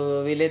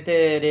వీలైతే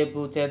రేపు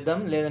చేద్దాం,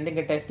 లేదంటే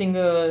ఇంకా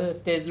టెస్టింగ్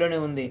స్టేజ్లోనే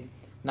ఉంది.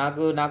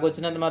 నాకు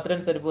వచ్చినంత మాత్రం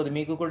సరిపోదు,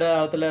 మీకు కూడా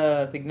అవతల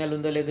సిగ్నల్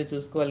ఉందో లేదో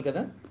చూసుకోవాలి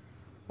కదా.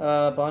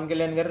 పవన్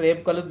కళ్యాణ్ గారు,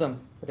 రేపు కలుద్దాం,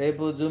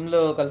 రేపు జూమ్లో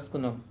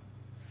కలుసుకుందాం.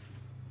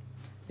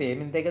 సేమ్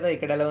ఇంతే కదా,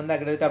 ఇక్కడ ఎలా ఉంది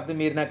అక్కడ, కాకపోతే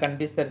మీరు నాకు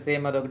కనిపిస్తారు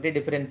సేమ్, అదొకటి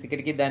డిఫరెన్స్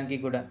ఇక్కడికి దానికి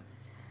కూడా.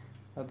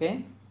 ఓకే,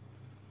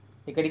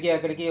 ఇక్కడికి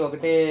అక్కడికి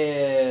ఒకటే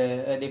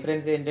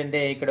డిఫరెన్స్ ఏంటంటే,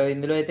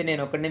 ఇందులో అయితే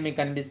నేను ఒక్కడనే మీకు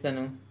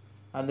కనిపిస్తాను,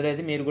 అందులో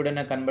అయితే మీరు కూడా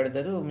నాకు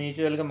కనబడతారు.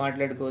 మ్యూచువల్గా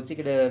మాట్లాడుకోవచ్చు.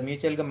 ఇక్కడ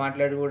మ్యూచువల్గా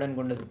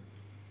మాట్లాడుకోవడానికి ఉండదు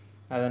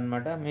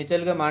అదనమాట.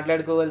 మ్యూచువల్గా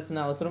మాట్లాడుకోవాల్సిన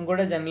అవసరం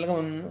కూడా జనరల్గా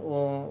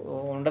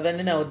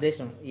ఉండదని నా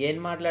ఉద్దేశం. ఏం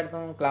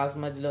మాట్లాడతాం క్లాస్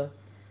మధ్యలో?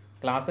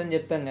 క్లాస్ అని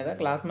చెప్తాం కదా,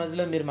 క్లాస్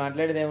మధ్యలో మీరు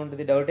మాట్లాడేది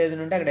ఏముంటుంది? డౌట్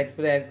ఏదైనా ఉంటే అక్కడ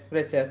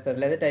ఎక్స్ప్రెస్ చేస్తారు,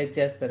 లేదా టైప్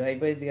చేస్తారు,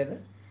 అయిపోయింది కదా.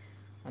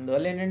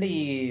 అందువల్ల ఏంటంటే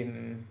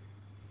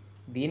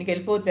దీనికి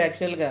వెళ్ళిపోవచ్చు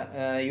యాక్చువల్గా.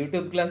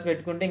 యూట్యూబ్ క్లాస్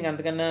పెట్టుకుంటే ఇంక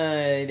అంతకన్నా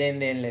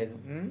ఇదేంది ఏం లేదు.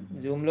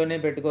 జూమ్లోనే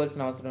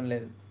పెట్టుకోవాల్సిన అవసరం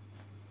లేదు.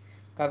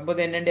 కాకపోతే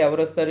ఏంటంటే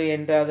ఎవరు వస్తారు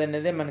ఏంటి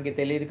రాదనేదే మనకి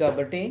తెలియదు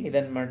కాబట్టి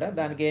ఇదనమాట.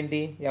 దానికి ఏంటి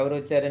ఎవరు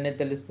వచ్చారనేది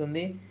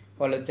తెలుస్తుంది,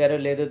 వాళ్ళు వచ్చారో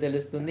లేదో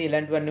తెలుస్తుంది,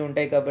 ఇలాంటివన్నీ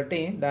ఉంటాయి కాబట్టి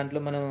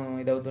దాంట్లో మనం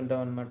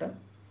ఇదవుతుంటాం అనమాట.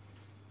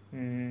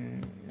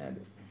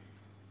 అది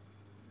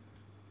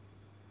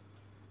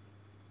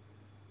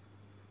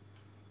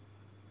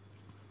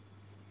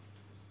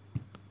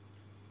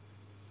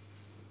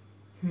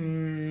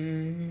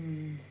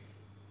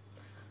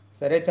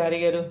సరే చారి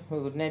గారు,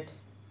 గుడ్ నైట్.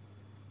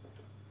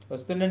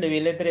 వస్తుండండి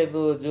వీలైతే రేపు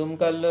జూమ్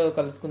కాల్లో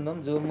కలుసుకుందాం.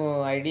 జూమ్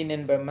ఐడి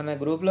నేను మన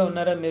గ్రూప్లో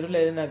ఉన్నారా మీరు,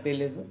 లేదో నాకు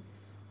తెలియదు.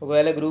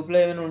 ఒకవేళ గ్రూప్లో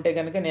ఏమైనా ఉంటే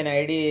కనుక నేను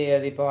ఐడి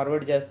అది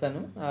ఫార్వర్డ్ చేస్తాను.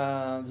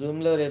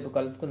 జూమ్లో రేపు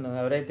కలుసుకుందాం.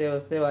 ఎవరైతే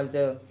వస్తే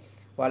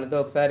వాళ్ళతో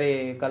ఒకసారి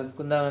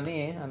కలుసుకుందామని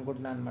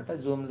అనుకుంటున్నాను అనమాట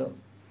జూమ్లో.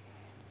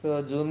 సో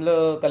జూమ్లో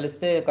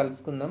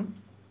కలుసుకుందాం.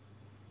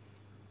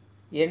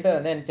 ఏంటో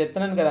నేను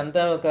చెప్తున్నాను కదా,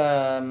 అంతా ఒక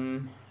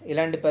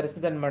ఇలాంటి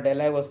పరిస్థితి అనమాట.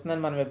 ఎలాగ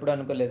వస్తుందని మనం ఎప్పుడు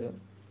అనుకోలేదు.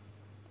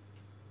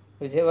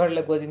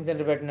 విజయవాడలో కోచింగ్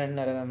సెంటర్ పెట్టిన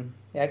అంటున్నారు.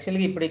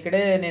 యాక్చువల్గా ఇప్పుడు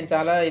ఇక్కడే నేను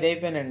చాలా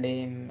ఇదైపోయానండి.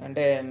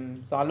 అంటే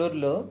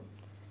సాలూరులో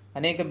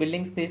అనేక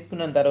బిల్డింగ్స్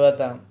తీసుకున్న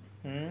తర్వాత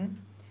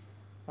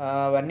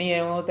అవన్నీ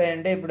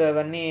ఏమవుతాయంటే ఇప్పుడు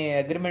అవన్నీ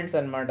అగ్రిమెంట్స్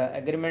అనమాట.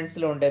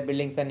 అగ్రిమెంట్స్లో ఉంటాయి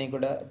బిల్డింగ్స్ అన్నీ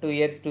కూడా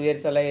 2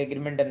 years అలాగే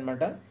అగ్రిమెంట్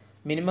అనమాట.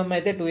 మినిమం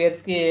అయితే 2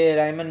 yearsకి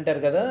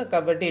రాయమంటారు కదా,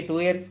 కాబట్టి 2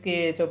 yearsకి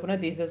చొప్పున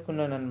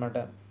తీసేసుకున్నాను అనమాట.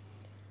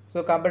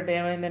 సో కాబట్టి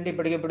ఏమైందంటే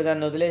ఇప్పటికిప్పుడు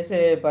దాన్ని వదిలేసే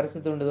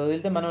పరిస్థితి ఉండదు.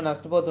 వదిలితే మనం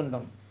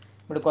నష్టపోతుంటాం.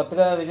 ఇప్పుడు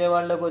కొత్తగా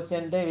విజయవాడలోకి వచ్చి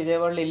అంటే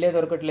విజయవాడలో ఇల్లే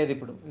దొరకట్లేదు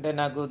ఇప్పుడు. అంటే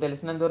నాకు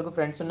తెలిసినంత వరకు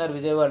ఫ్రెండ్స్ ఉన్నారు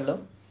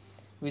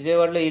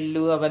విజయవాడలో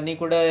ఇల్లు అవన్నీ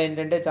కూడా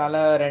ఏంటంటే చాలా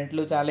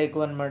రెంట్లు చాలా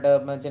ఎక్కువ అనమాట.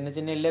 చిన్న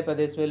చిన్న ఇల్లే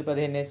 10,000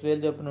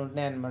 15,000 చొప్పున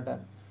ఉంటున్నాయి అనమాట.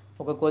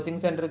 ఒక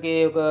కోచింగ్ సెంటర్కి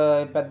ఒక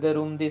పెద్ద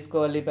రూమ్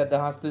తీసుకోవాలి, పెద్ద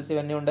హాస్టల్స్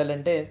ఇవన్నీ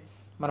ఉండాలంటే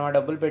మనం ఆ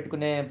డబ్బులు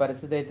పెట్టుకునే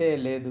పరిస్థితి అయితే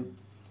లేదు.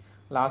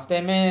 లాస్ట్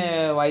టైమే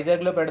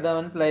వైజాగ్లో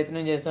పెడదామని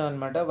ప్రయత్నం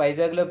చేసామన్నమాట.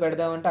 వైజాగ్లో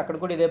పెడదామంటే అక్కడ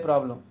కూడా ఇదే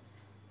ప్రాబ్లం.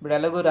 ఇప్పుడు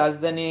ఎలాగో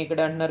రాజధాని ఇక్కడ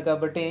అంటున్నారు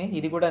కాబట్టి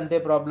ఇది కూడా అంతే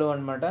ప్రాబ్లం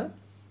అనమాట.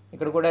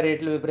 ఇక్కడ కూడా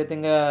రేట్లు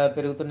విపరీతంగా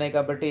పెరుగుతున్నాయి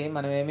కాబట్టి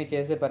మనం ఏమీ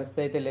చేసే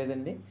పరిస్థితి అయితే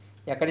లేదండి.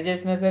 ఎక్కడ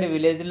చేసినా సరే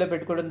విలేజ్లో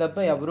పెట్టుకోవడం తప్ప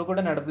ఎవరు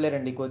కూడా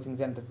నడపలేరండి కోచింగ్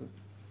సెంటర్స్.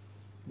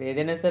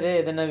 ఏదైనా సరే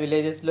ఏదైనా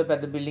విలేజెస్లో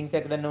పెద్ద బిల్డింగ్స్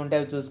ఎక్కడైనా ఉంటే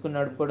అవి చూసుకుని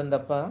నడుపుకోవడం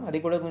తప్ప, అది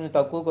కూడా కొంచెం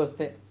తక్కువకి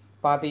వస్తాయి.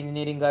 పాత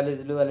ఇంజనీరింగ్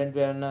కాలేజీలు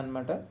అలాంటివి ఏమన్నా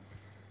అనమాట.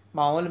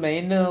 మామూలు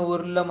మెయిన్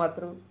ఊర్లో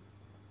మాత్రం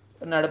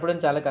నడపడం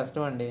చాలా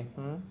కష్టం అండి.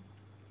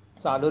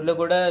 సాలూరులో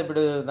కూడా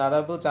ఇప్పుడు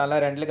దాదాపు చాలా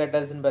రెంట్లు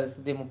కట్టాల్సిన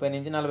పరిస్థితి. 30,000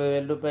 నుంచి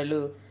 40,000 రూపాయలు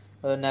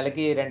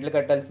నెలకి రెంట్లు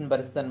కట్టాల్సిన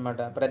పరిస్థితి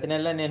అనమాట. ప్రతి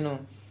నెల నేను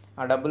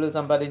ఆ డబ్బులు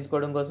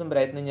సంపాదించుకోవడం కోసం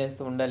ప్రయత్నం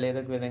చేస్తూ ఉండాలి ఏదో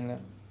ఒక విధంగా.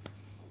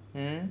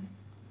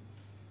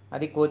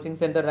 అది కోచింగ్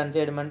సెంటర్ రన్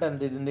చేయడం అంటే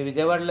అంత ఇది ఉంది.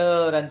 విజయవాడలో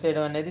రన్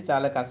చేయడం అనేది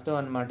చాలా కష్టం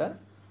అనమాట.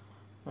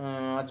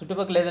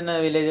 చుట్టుపక్కల ఏదైనా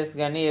విలేజెస్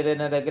కానీ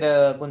ఏదైనా దగ్గర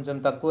కొంచెం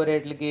తక్కువ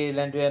రేట్లకి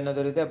ఇలాంటివి ఏమైనా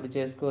దొరికితే అప్పుడు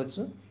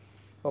చేసుకోవచ్చు.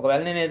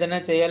 ఒకవేళ నేను ఏదైనా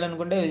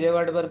చేయాలనుకుంటే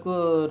విజయవాడ వరకు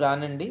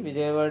రానండి.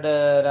 విజయవాడ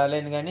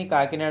రాలేను కానీ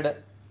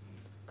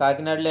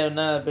కాకినాడలో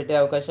ఏమైనా పెట్టే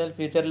అవకాశాలు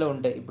ఫ్యూచర్లో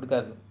ఉంటాయి, ఇప్పుడు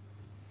కాదు.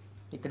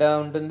 ఇక్కడ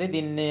ఉంటుంది.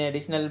 దీన్ని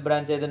అడిషనల్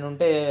బ్రాంచ్ ఏదైనా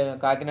ఉంటే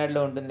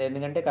కాకినాడలో ఉంటుంది.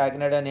 ఎందుకంటే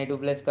కాకినాడ నేటివ్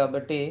ప్లేస్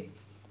కాబట్టి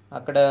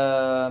అక్కడ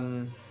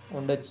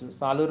ఉండొచ్చు.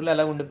 సాలూరులో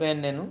అలా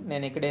ఉండిపోయాను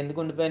నేను ఇక్కడ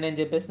ఎందుకు ఉండిపోయాను అని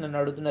చెప్పేసి నన్ను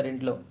అడుగుతున్నారు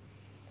ఇంట్లో.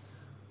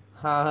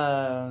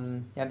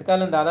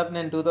 ఎంతకాలం, దాదాపు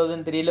నేను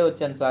 2003లో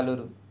వచ్చాను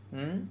సాలూరు.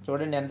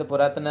 చూడండి ఎంత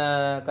పురాతన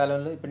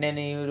కాలంలో. ఇప్పుడు నేను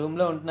ఈ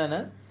రూమ్లో ఉంటున్నాను,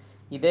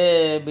 ఇదే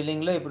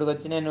బిల్డింగ్లో. ఇప్పుడు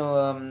వచ్చి నేను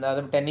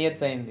దాదాపు 10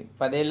 years అయింది.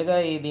 10 ఏళ్ళుగా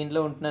ఈ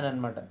దీంట్లో ఉంటున్నాను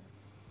అనమాట.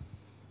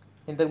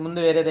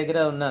 ఇంతకుముందు వేరే దగ్గర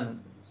ఉన్నాను.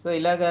 సో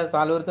ఇలాగ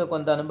సాలూరుతో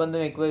కొంత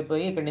అనుబంధం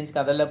ఎక్కువైపోయి ఇక్కడి నుంచి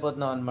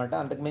కదలలేకపోతున్నాం అనమాట.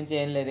 అంతకుమించి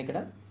ఏం లేదు ఇక్కడ.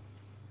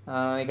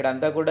 ఇక్కడ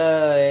అంతా కూడా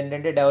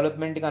ఏంటంటే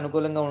డెవలప్మెంట్కి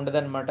అనుకూలంగా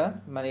ఉండదన్నమాట.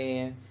 మరి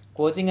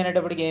కోచింగ్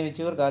అనేటప్పటికి ఏమి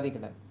ఇచ్చేవారు కాదు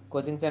ఇక్కడ.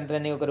 కోచింగ్ సెంటర్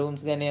అని ఒక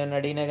రూమ్స్ కానీ ఏమైనా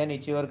అడిగినా కానీ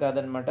ఇచ్చేవారు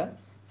కాదనమాట.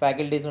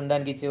 ఫ్యాకల్టీస్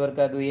ఉండడానికి ఇచ్చేవారు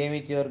కాదు, ఏమి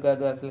ఇచ్చేవారు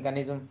కాదు. అసలు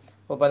కనీసం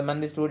ఒక 10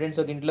 మంది స్టూడెంట్స్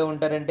ఒక ఇంట్లో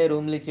ఉంటారంటే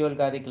రూమ్లు ఇచ్చేవాళ్ళు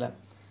కాదు ఇక్కడ.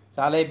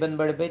 చాలా ఇబ్బంది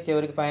పడిపోయి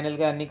చివరికి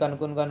ఫైనల్గా అన్నీ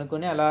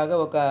కనుక్కొని అలాగా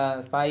ఒక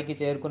స్థాయికి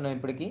చేరుకున్నాం.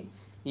 ఇప్పటికి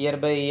ఇయర్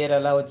బై ఇయర్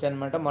అలా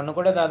వచ్చానమాట. మొన్న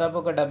కూడా దాదాపు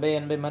ఒక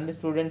 70-80 మంది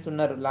స్టూడెంట్స్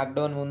ఉన్నారు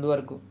లాక్డౌన్ ముందు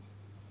వరకు.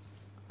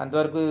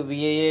 అంతవరకు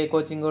విఏఏ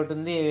కోచింగ్ ఒకటి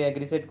ఉంది,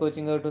 అగ్రిసెట్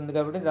కోచింగ్ ఒకటి ఉంది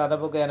కాబట్టి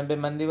దాదాపు ఒక 80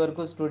 మంది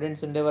వరకు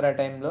స్టూడెంట్స్ ఉండేవారు ఆ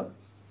టైంలో.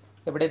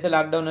 ఎప్పుడైతే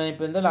లాక్డౌన్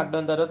అయిపోయిందో,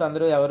 లాక్డౌన్ తర్వాత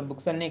అందరూ ఎవరి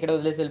బుక్స్ అన్నీ ఇక్కడ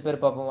వదిలేసి వెళ్ళిపోయారు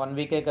పాపం. 1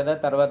 వీకే కదా,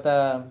 తర్వాత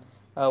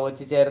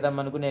వచ్చి చేరదాం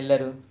అనుకుని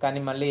వెళ్ళారు. కానీ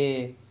మళ్ళీ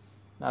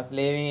అసలు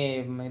ఏమీ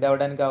ఇది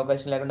అవ్వడానికి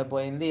అవకాశం లేకుండా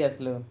పోయింది.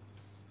 అసలు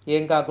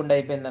ఏం కాకుండా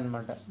అయిపోయింది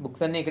అనమాట.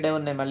 బుక్స్ అన్నీ ఇక్కడే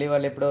ఉన్నాయి, మళ్ళీ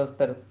వాళ్ళు ఎప్పుడో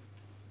వస్తారు.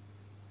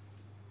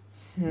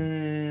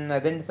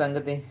 అదండి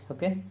సంగతి.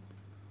 ఓకే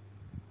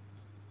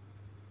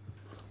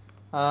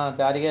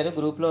చారి గారు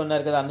గ్రూప్లో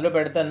ఉన్నారు కదా, అందులో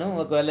పెడతాను.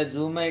 ఒకవేళ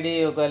జూమ్ ఐడి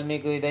ఒకవేళ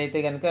మీకు ఇదైతే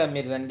కనుక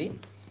మీరు రండి.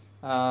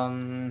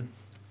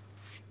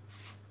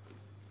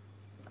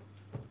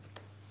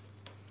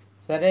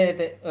 సరే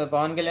అయితే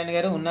పవన్ కళ్యాణ్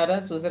గారు ఉన్నారా?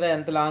 చూసారా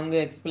ఎంత లాంగ్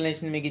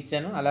ఎక్స్ప్లెనేషన్ మీకు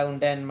ఇచ్చాను? అలా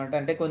ఉంటాయన్నమాట.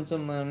 అంటే కొంచెం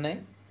ఉన్నాయి.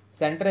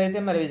 సెంటర్ అయితే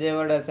మరి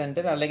విజయవాడ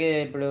సెంటర్, అలాగే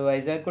ఇప్పుడు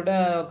వైజాగ్ కూడా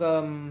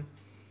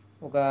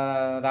ఒక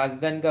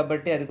రాజధాని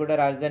కాబట్టి అది కూడా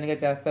రాజధానిగా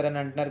చేస్తారని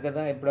అంటున్నారు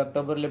కదా. ఇప్పుడు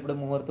అక్టోబర్లో ఇప్పుడు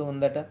ముహూర్తం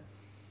ఉందట.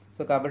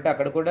 సో కాబట్టి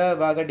అక్కడ కూడా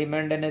బాగా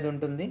డిమాండ్ అనేది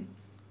ఉంటుంది.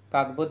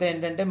 కాకపోతే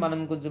ఏంటంటే మనం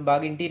కొంచెం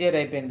బాగా ఇంటీరియర్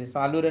అయిపోయింది.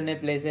 సాలూరు అనే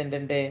ప్లేస్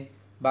ఏంటంటే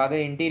బాగా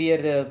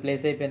ఇంటీరియర్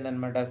ప్లేస్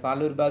అయిపోయిందనమాట.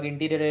 సాలూరు బాగా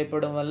ఇంటీరియర్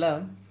అయిపోవడం వల్ల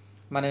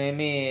మనం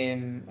ఏమి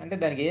అంటే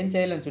దానికి ఏం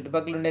చేయలేం.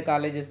 చుట్టుపక్కల ఉండే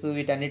కాలేజెస్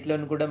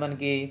వీటన్నిటిలోనూ కూడా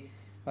మనకి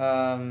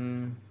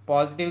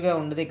పాజిటివ్గా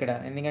ఉండదు ఇక్కడ.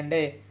 ఎందుకంటే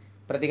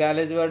ప్రతి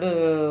కాలేజ్ వాడు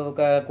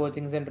ఒక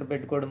కోచింగ్ సెంటర్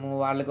పెట్టుకోవడము,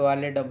 వాళ్ళకి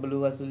వాళ్ళే డబ్బులు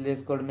వసూలు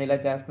చేసుకోవడం ఇలా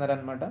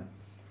చేస్తున్నారనమాట.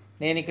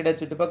 నేను ఇక్కడ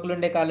చుట్టుపక్కల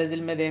ఉండే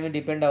కాలేజీల మీద ఏమీ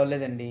డిపెండ్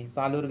అవ్వలేదండి.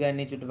 సాలూరు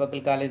కానీ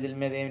చుట్టుపక్కల కాలేజీల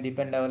మీద ఏమి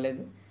డిపెండ్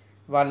అవ్వలేదు.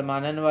 వాళ్ళు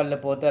మానని వాళ్ళు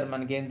పోతారు,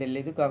 మనకేం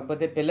తెలియదు.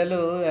 కాకపోతే పిల్లలు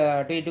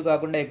అటు ఇటు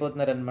కాకుండా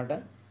అయిపోతున్నారు అనమాట.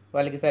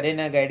 వాళ్ళకి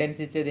సరైన గైడెన్స్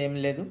ఇచ్చేది ఏం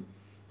లేదు.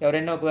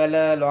 ఎవరైనా ఒకవేళ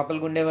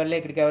లోకల్గా ఉండే వాళ్ళే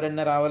ఇక్కడికి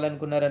ఎవరైనా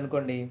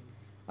రావాలనుకున్నారనుకోండి,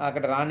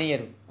 అక్కడ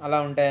రానియరు. అలా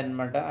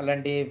ఉంటాయన్నమాట.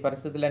 అలాంటి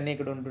పరిస్థితులన్నీ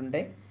ఇక్కడ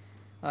ఉంటుంటాయి.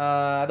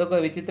 అదొక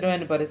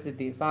విచిత్రమైన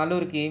పరిస్థితి.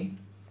 సాలూరుకి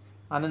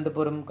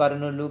అనంతపురం,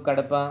 కర్నూలు,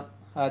 కడప,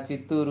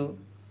 చిత్తూరు,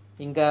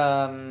 ఇంకా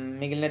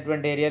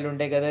మిగిలినటువంటి ఏరియాలు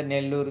ఉంటాయి కదా,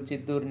 నెల్లూరు,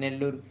 చిత్తూరు,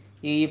 నెల్లూరు,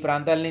 ఈ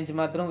ప్రాంతాల నుంచి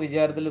మాత్రం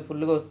విద్యార్థులు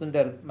ఫుల్గా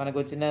వస్తుంటారు. మనకు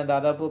వచ్చిన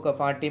దాదాపు ఒక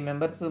 40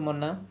 మెంబర్స్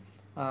మొన్న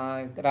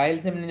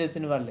రాయలసీమ నుంచి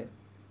వచ్చిన వాళ్ళే.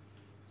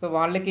 సో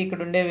వాళ్ళకి ఇక్కడ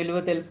ఉండే విలువ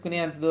తెలుసుకుని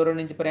అంత దూరం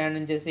నుంచి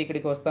ప్రయాణం చేసి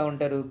ఇక్కడికి వస్తూ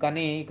ఉంటారు.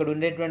 కానీ ఇక్కడ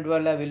ఉండేటువంటి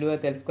వాళ్ళ విలువ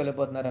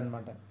తెలుసుకోలేకపోతున్నారు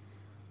అనమాట.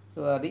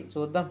 సో అది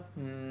చూద్దాం.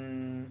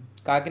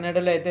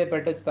 కాకినాడలో అయితే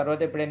పెట్టచ్చు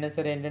తర్వాత ఎప్పుడైనా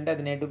సరే. ఏంటంటే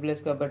అది నేటివ్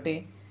ప్లేస్ కాబట్టి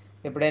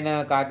ఎప్పుడైనా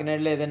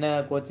కాకినాడలో ఏదైనా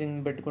కోచింగ్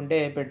పెట్టుకుంటే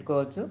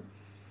పెట్టుకోవచ్చు.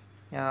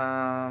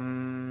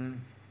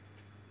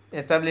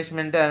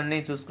 ఎస్టాబ్లిష్మెంట్ అన్నీ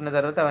చూసుకున్న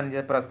తర్వాత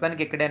అవన్నీ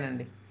ప్రస్తుతానికి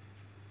ఇక్కడేనండి.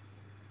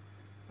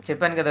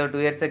 చెప్పాను కదా 2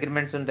 years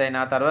అగ్రిమెంట్స్ ఉంటాయి.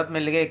 నా తర్వాత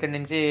మెల్లిగా ఇక్కడి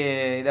నుంచి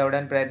ఇది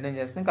అవ్వడానికి ప్రయత్నం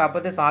చేస్తాం.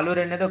 కాకపోతే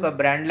సాలూరు అనేది ఒక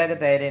బ్రాండ్ లాగా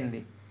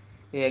తయారైంది.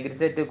 ఈ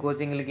అగ్రిసెట్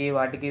కోచింగ్లకి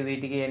వాటికి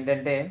వీటికి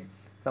ఏంటంటే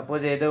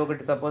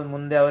సపోజ్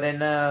ముందు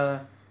ఎవరైనా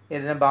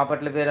ఏదైనా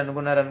బాపట్ల పేరు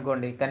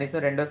అనుకున్నారనుకోండి, కనీసం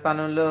 2వ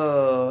స్థానంలో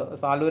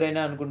సాలూరు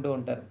అయినా అనుకుంటూ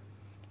ఉంటారు.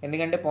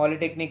 ఎందుకంటే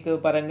పాలిటెక్నిక్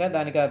పరంగా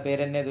దానికి ఆ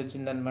పేరు అనేది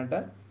వచ్చిందనమాట.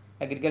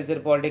 అగ్రికల్చర్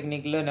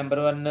పాలిటెక్నిక్లో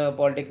నెంబర్ 1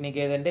 పాలిటెక్నిక్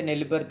ఏదంటే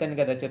నెల్లిపర్తి అని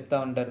కదా చెప్తూ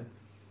ఉంటారు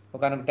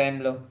ఒకనొక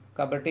టైంలో.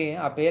 కాబట్టి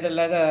ఆ పేరు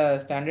అలాగా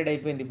స్టాండర్డ్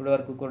అయిపోయింది ఇప్పటి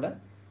వరకు కూడా.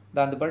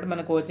 దాంతోపాటు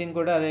మన కోచింగ్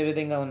కూడా అదే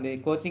విధంగా ఉంది.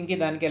 కోచింగ్కి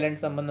దానికి ఎలాంటి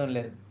సంబంధం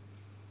లేదు.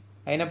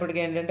 అయినప్పటికీ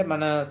ఏంటంటే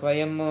మన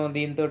స్వయం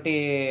దీంతో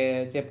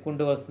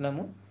చెప్పుకుంటూ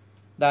వస్తున్నాము.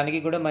 దానికి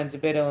కూడా మంచి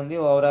పేరే ఉంది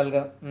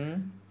ఓవరాల్గా.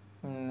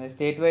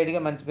 స్టేట్ వైడ్గా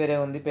మంచి పేరే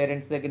ఉంది.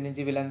 పేరెంట్స్ దగ్గర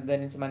నుంచి వీళ్ళందరి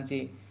దగ్గర నుంచి మంచి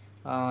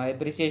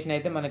అప్రిసియేషన్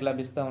అయితే మనకు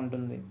లభిస్తూ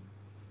ఉంటుంది.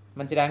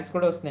 మంచి ర్యాంక్స్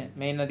కూడా వస్తున్నాయి.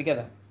 మెయిన్ అది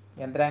కదా,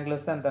 ఎంత ర్యాంకులు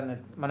వస్తే అంత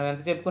అన్నట్టు. మనం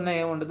ఎంత చెప్పుకున్నా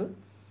ఏం ఉండదు.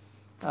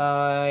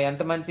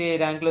 ఎంత మంచి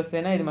ర్యాంకులు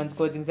వస్తేనే ఇది మంచి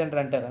కోచింగ్ సెంటర్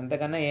అంటారు,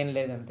 అంతకన్నా ఏం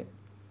లేదు అంతే.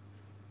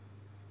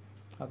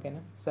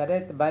 ఓకేనా, సరే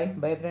అయితే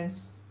బాయ్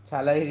ఫ్రెండ్స్.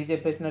 చాలా ఇది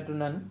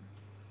చెప్పేసినట్టున్నాను.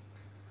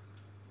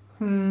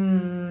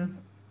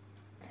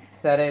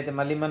 సరే అయితే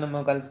మళ్ళీ మనము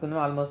కలుసుకుందాం.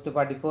 ఆల్మోస్ట్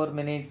 44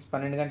 minutes,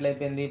 12 గంటలు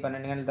అయిపోయింది.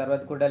 12 గంటల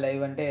తర్వాత కూడా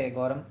లైవ్ అంటే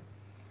ఘోరం.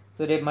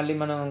 సో రేపు మళ్ళీ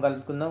మనం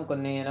కలుసుకుందాం.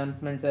 కొన్ని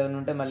అనౌన్స్మెంట్స్ ఏమైనా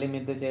ఉంటే మళ్ళీ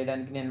మీతో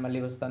చేయడానికి నేను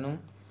మళ్ళీ వస్తాను.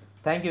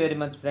 Thank you very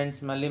much friends.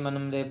 మళ్ళీ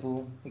మనం రేపు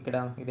ఇక్కడ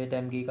ఇదే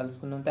టైంకి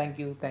కలుసుకుందాం.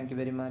 Thank you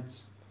very much.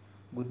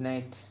 Good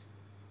night.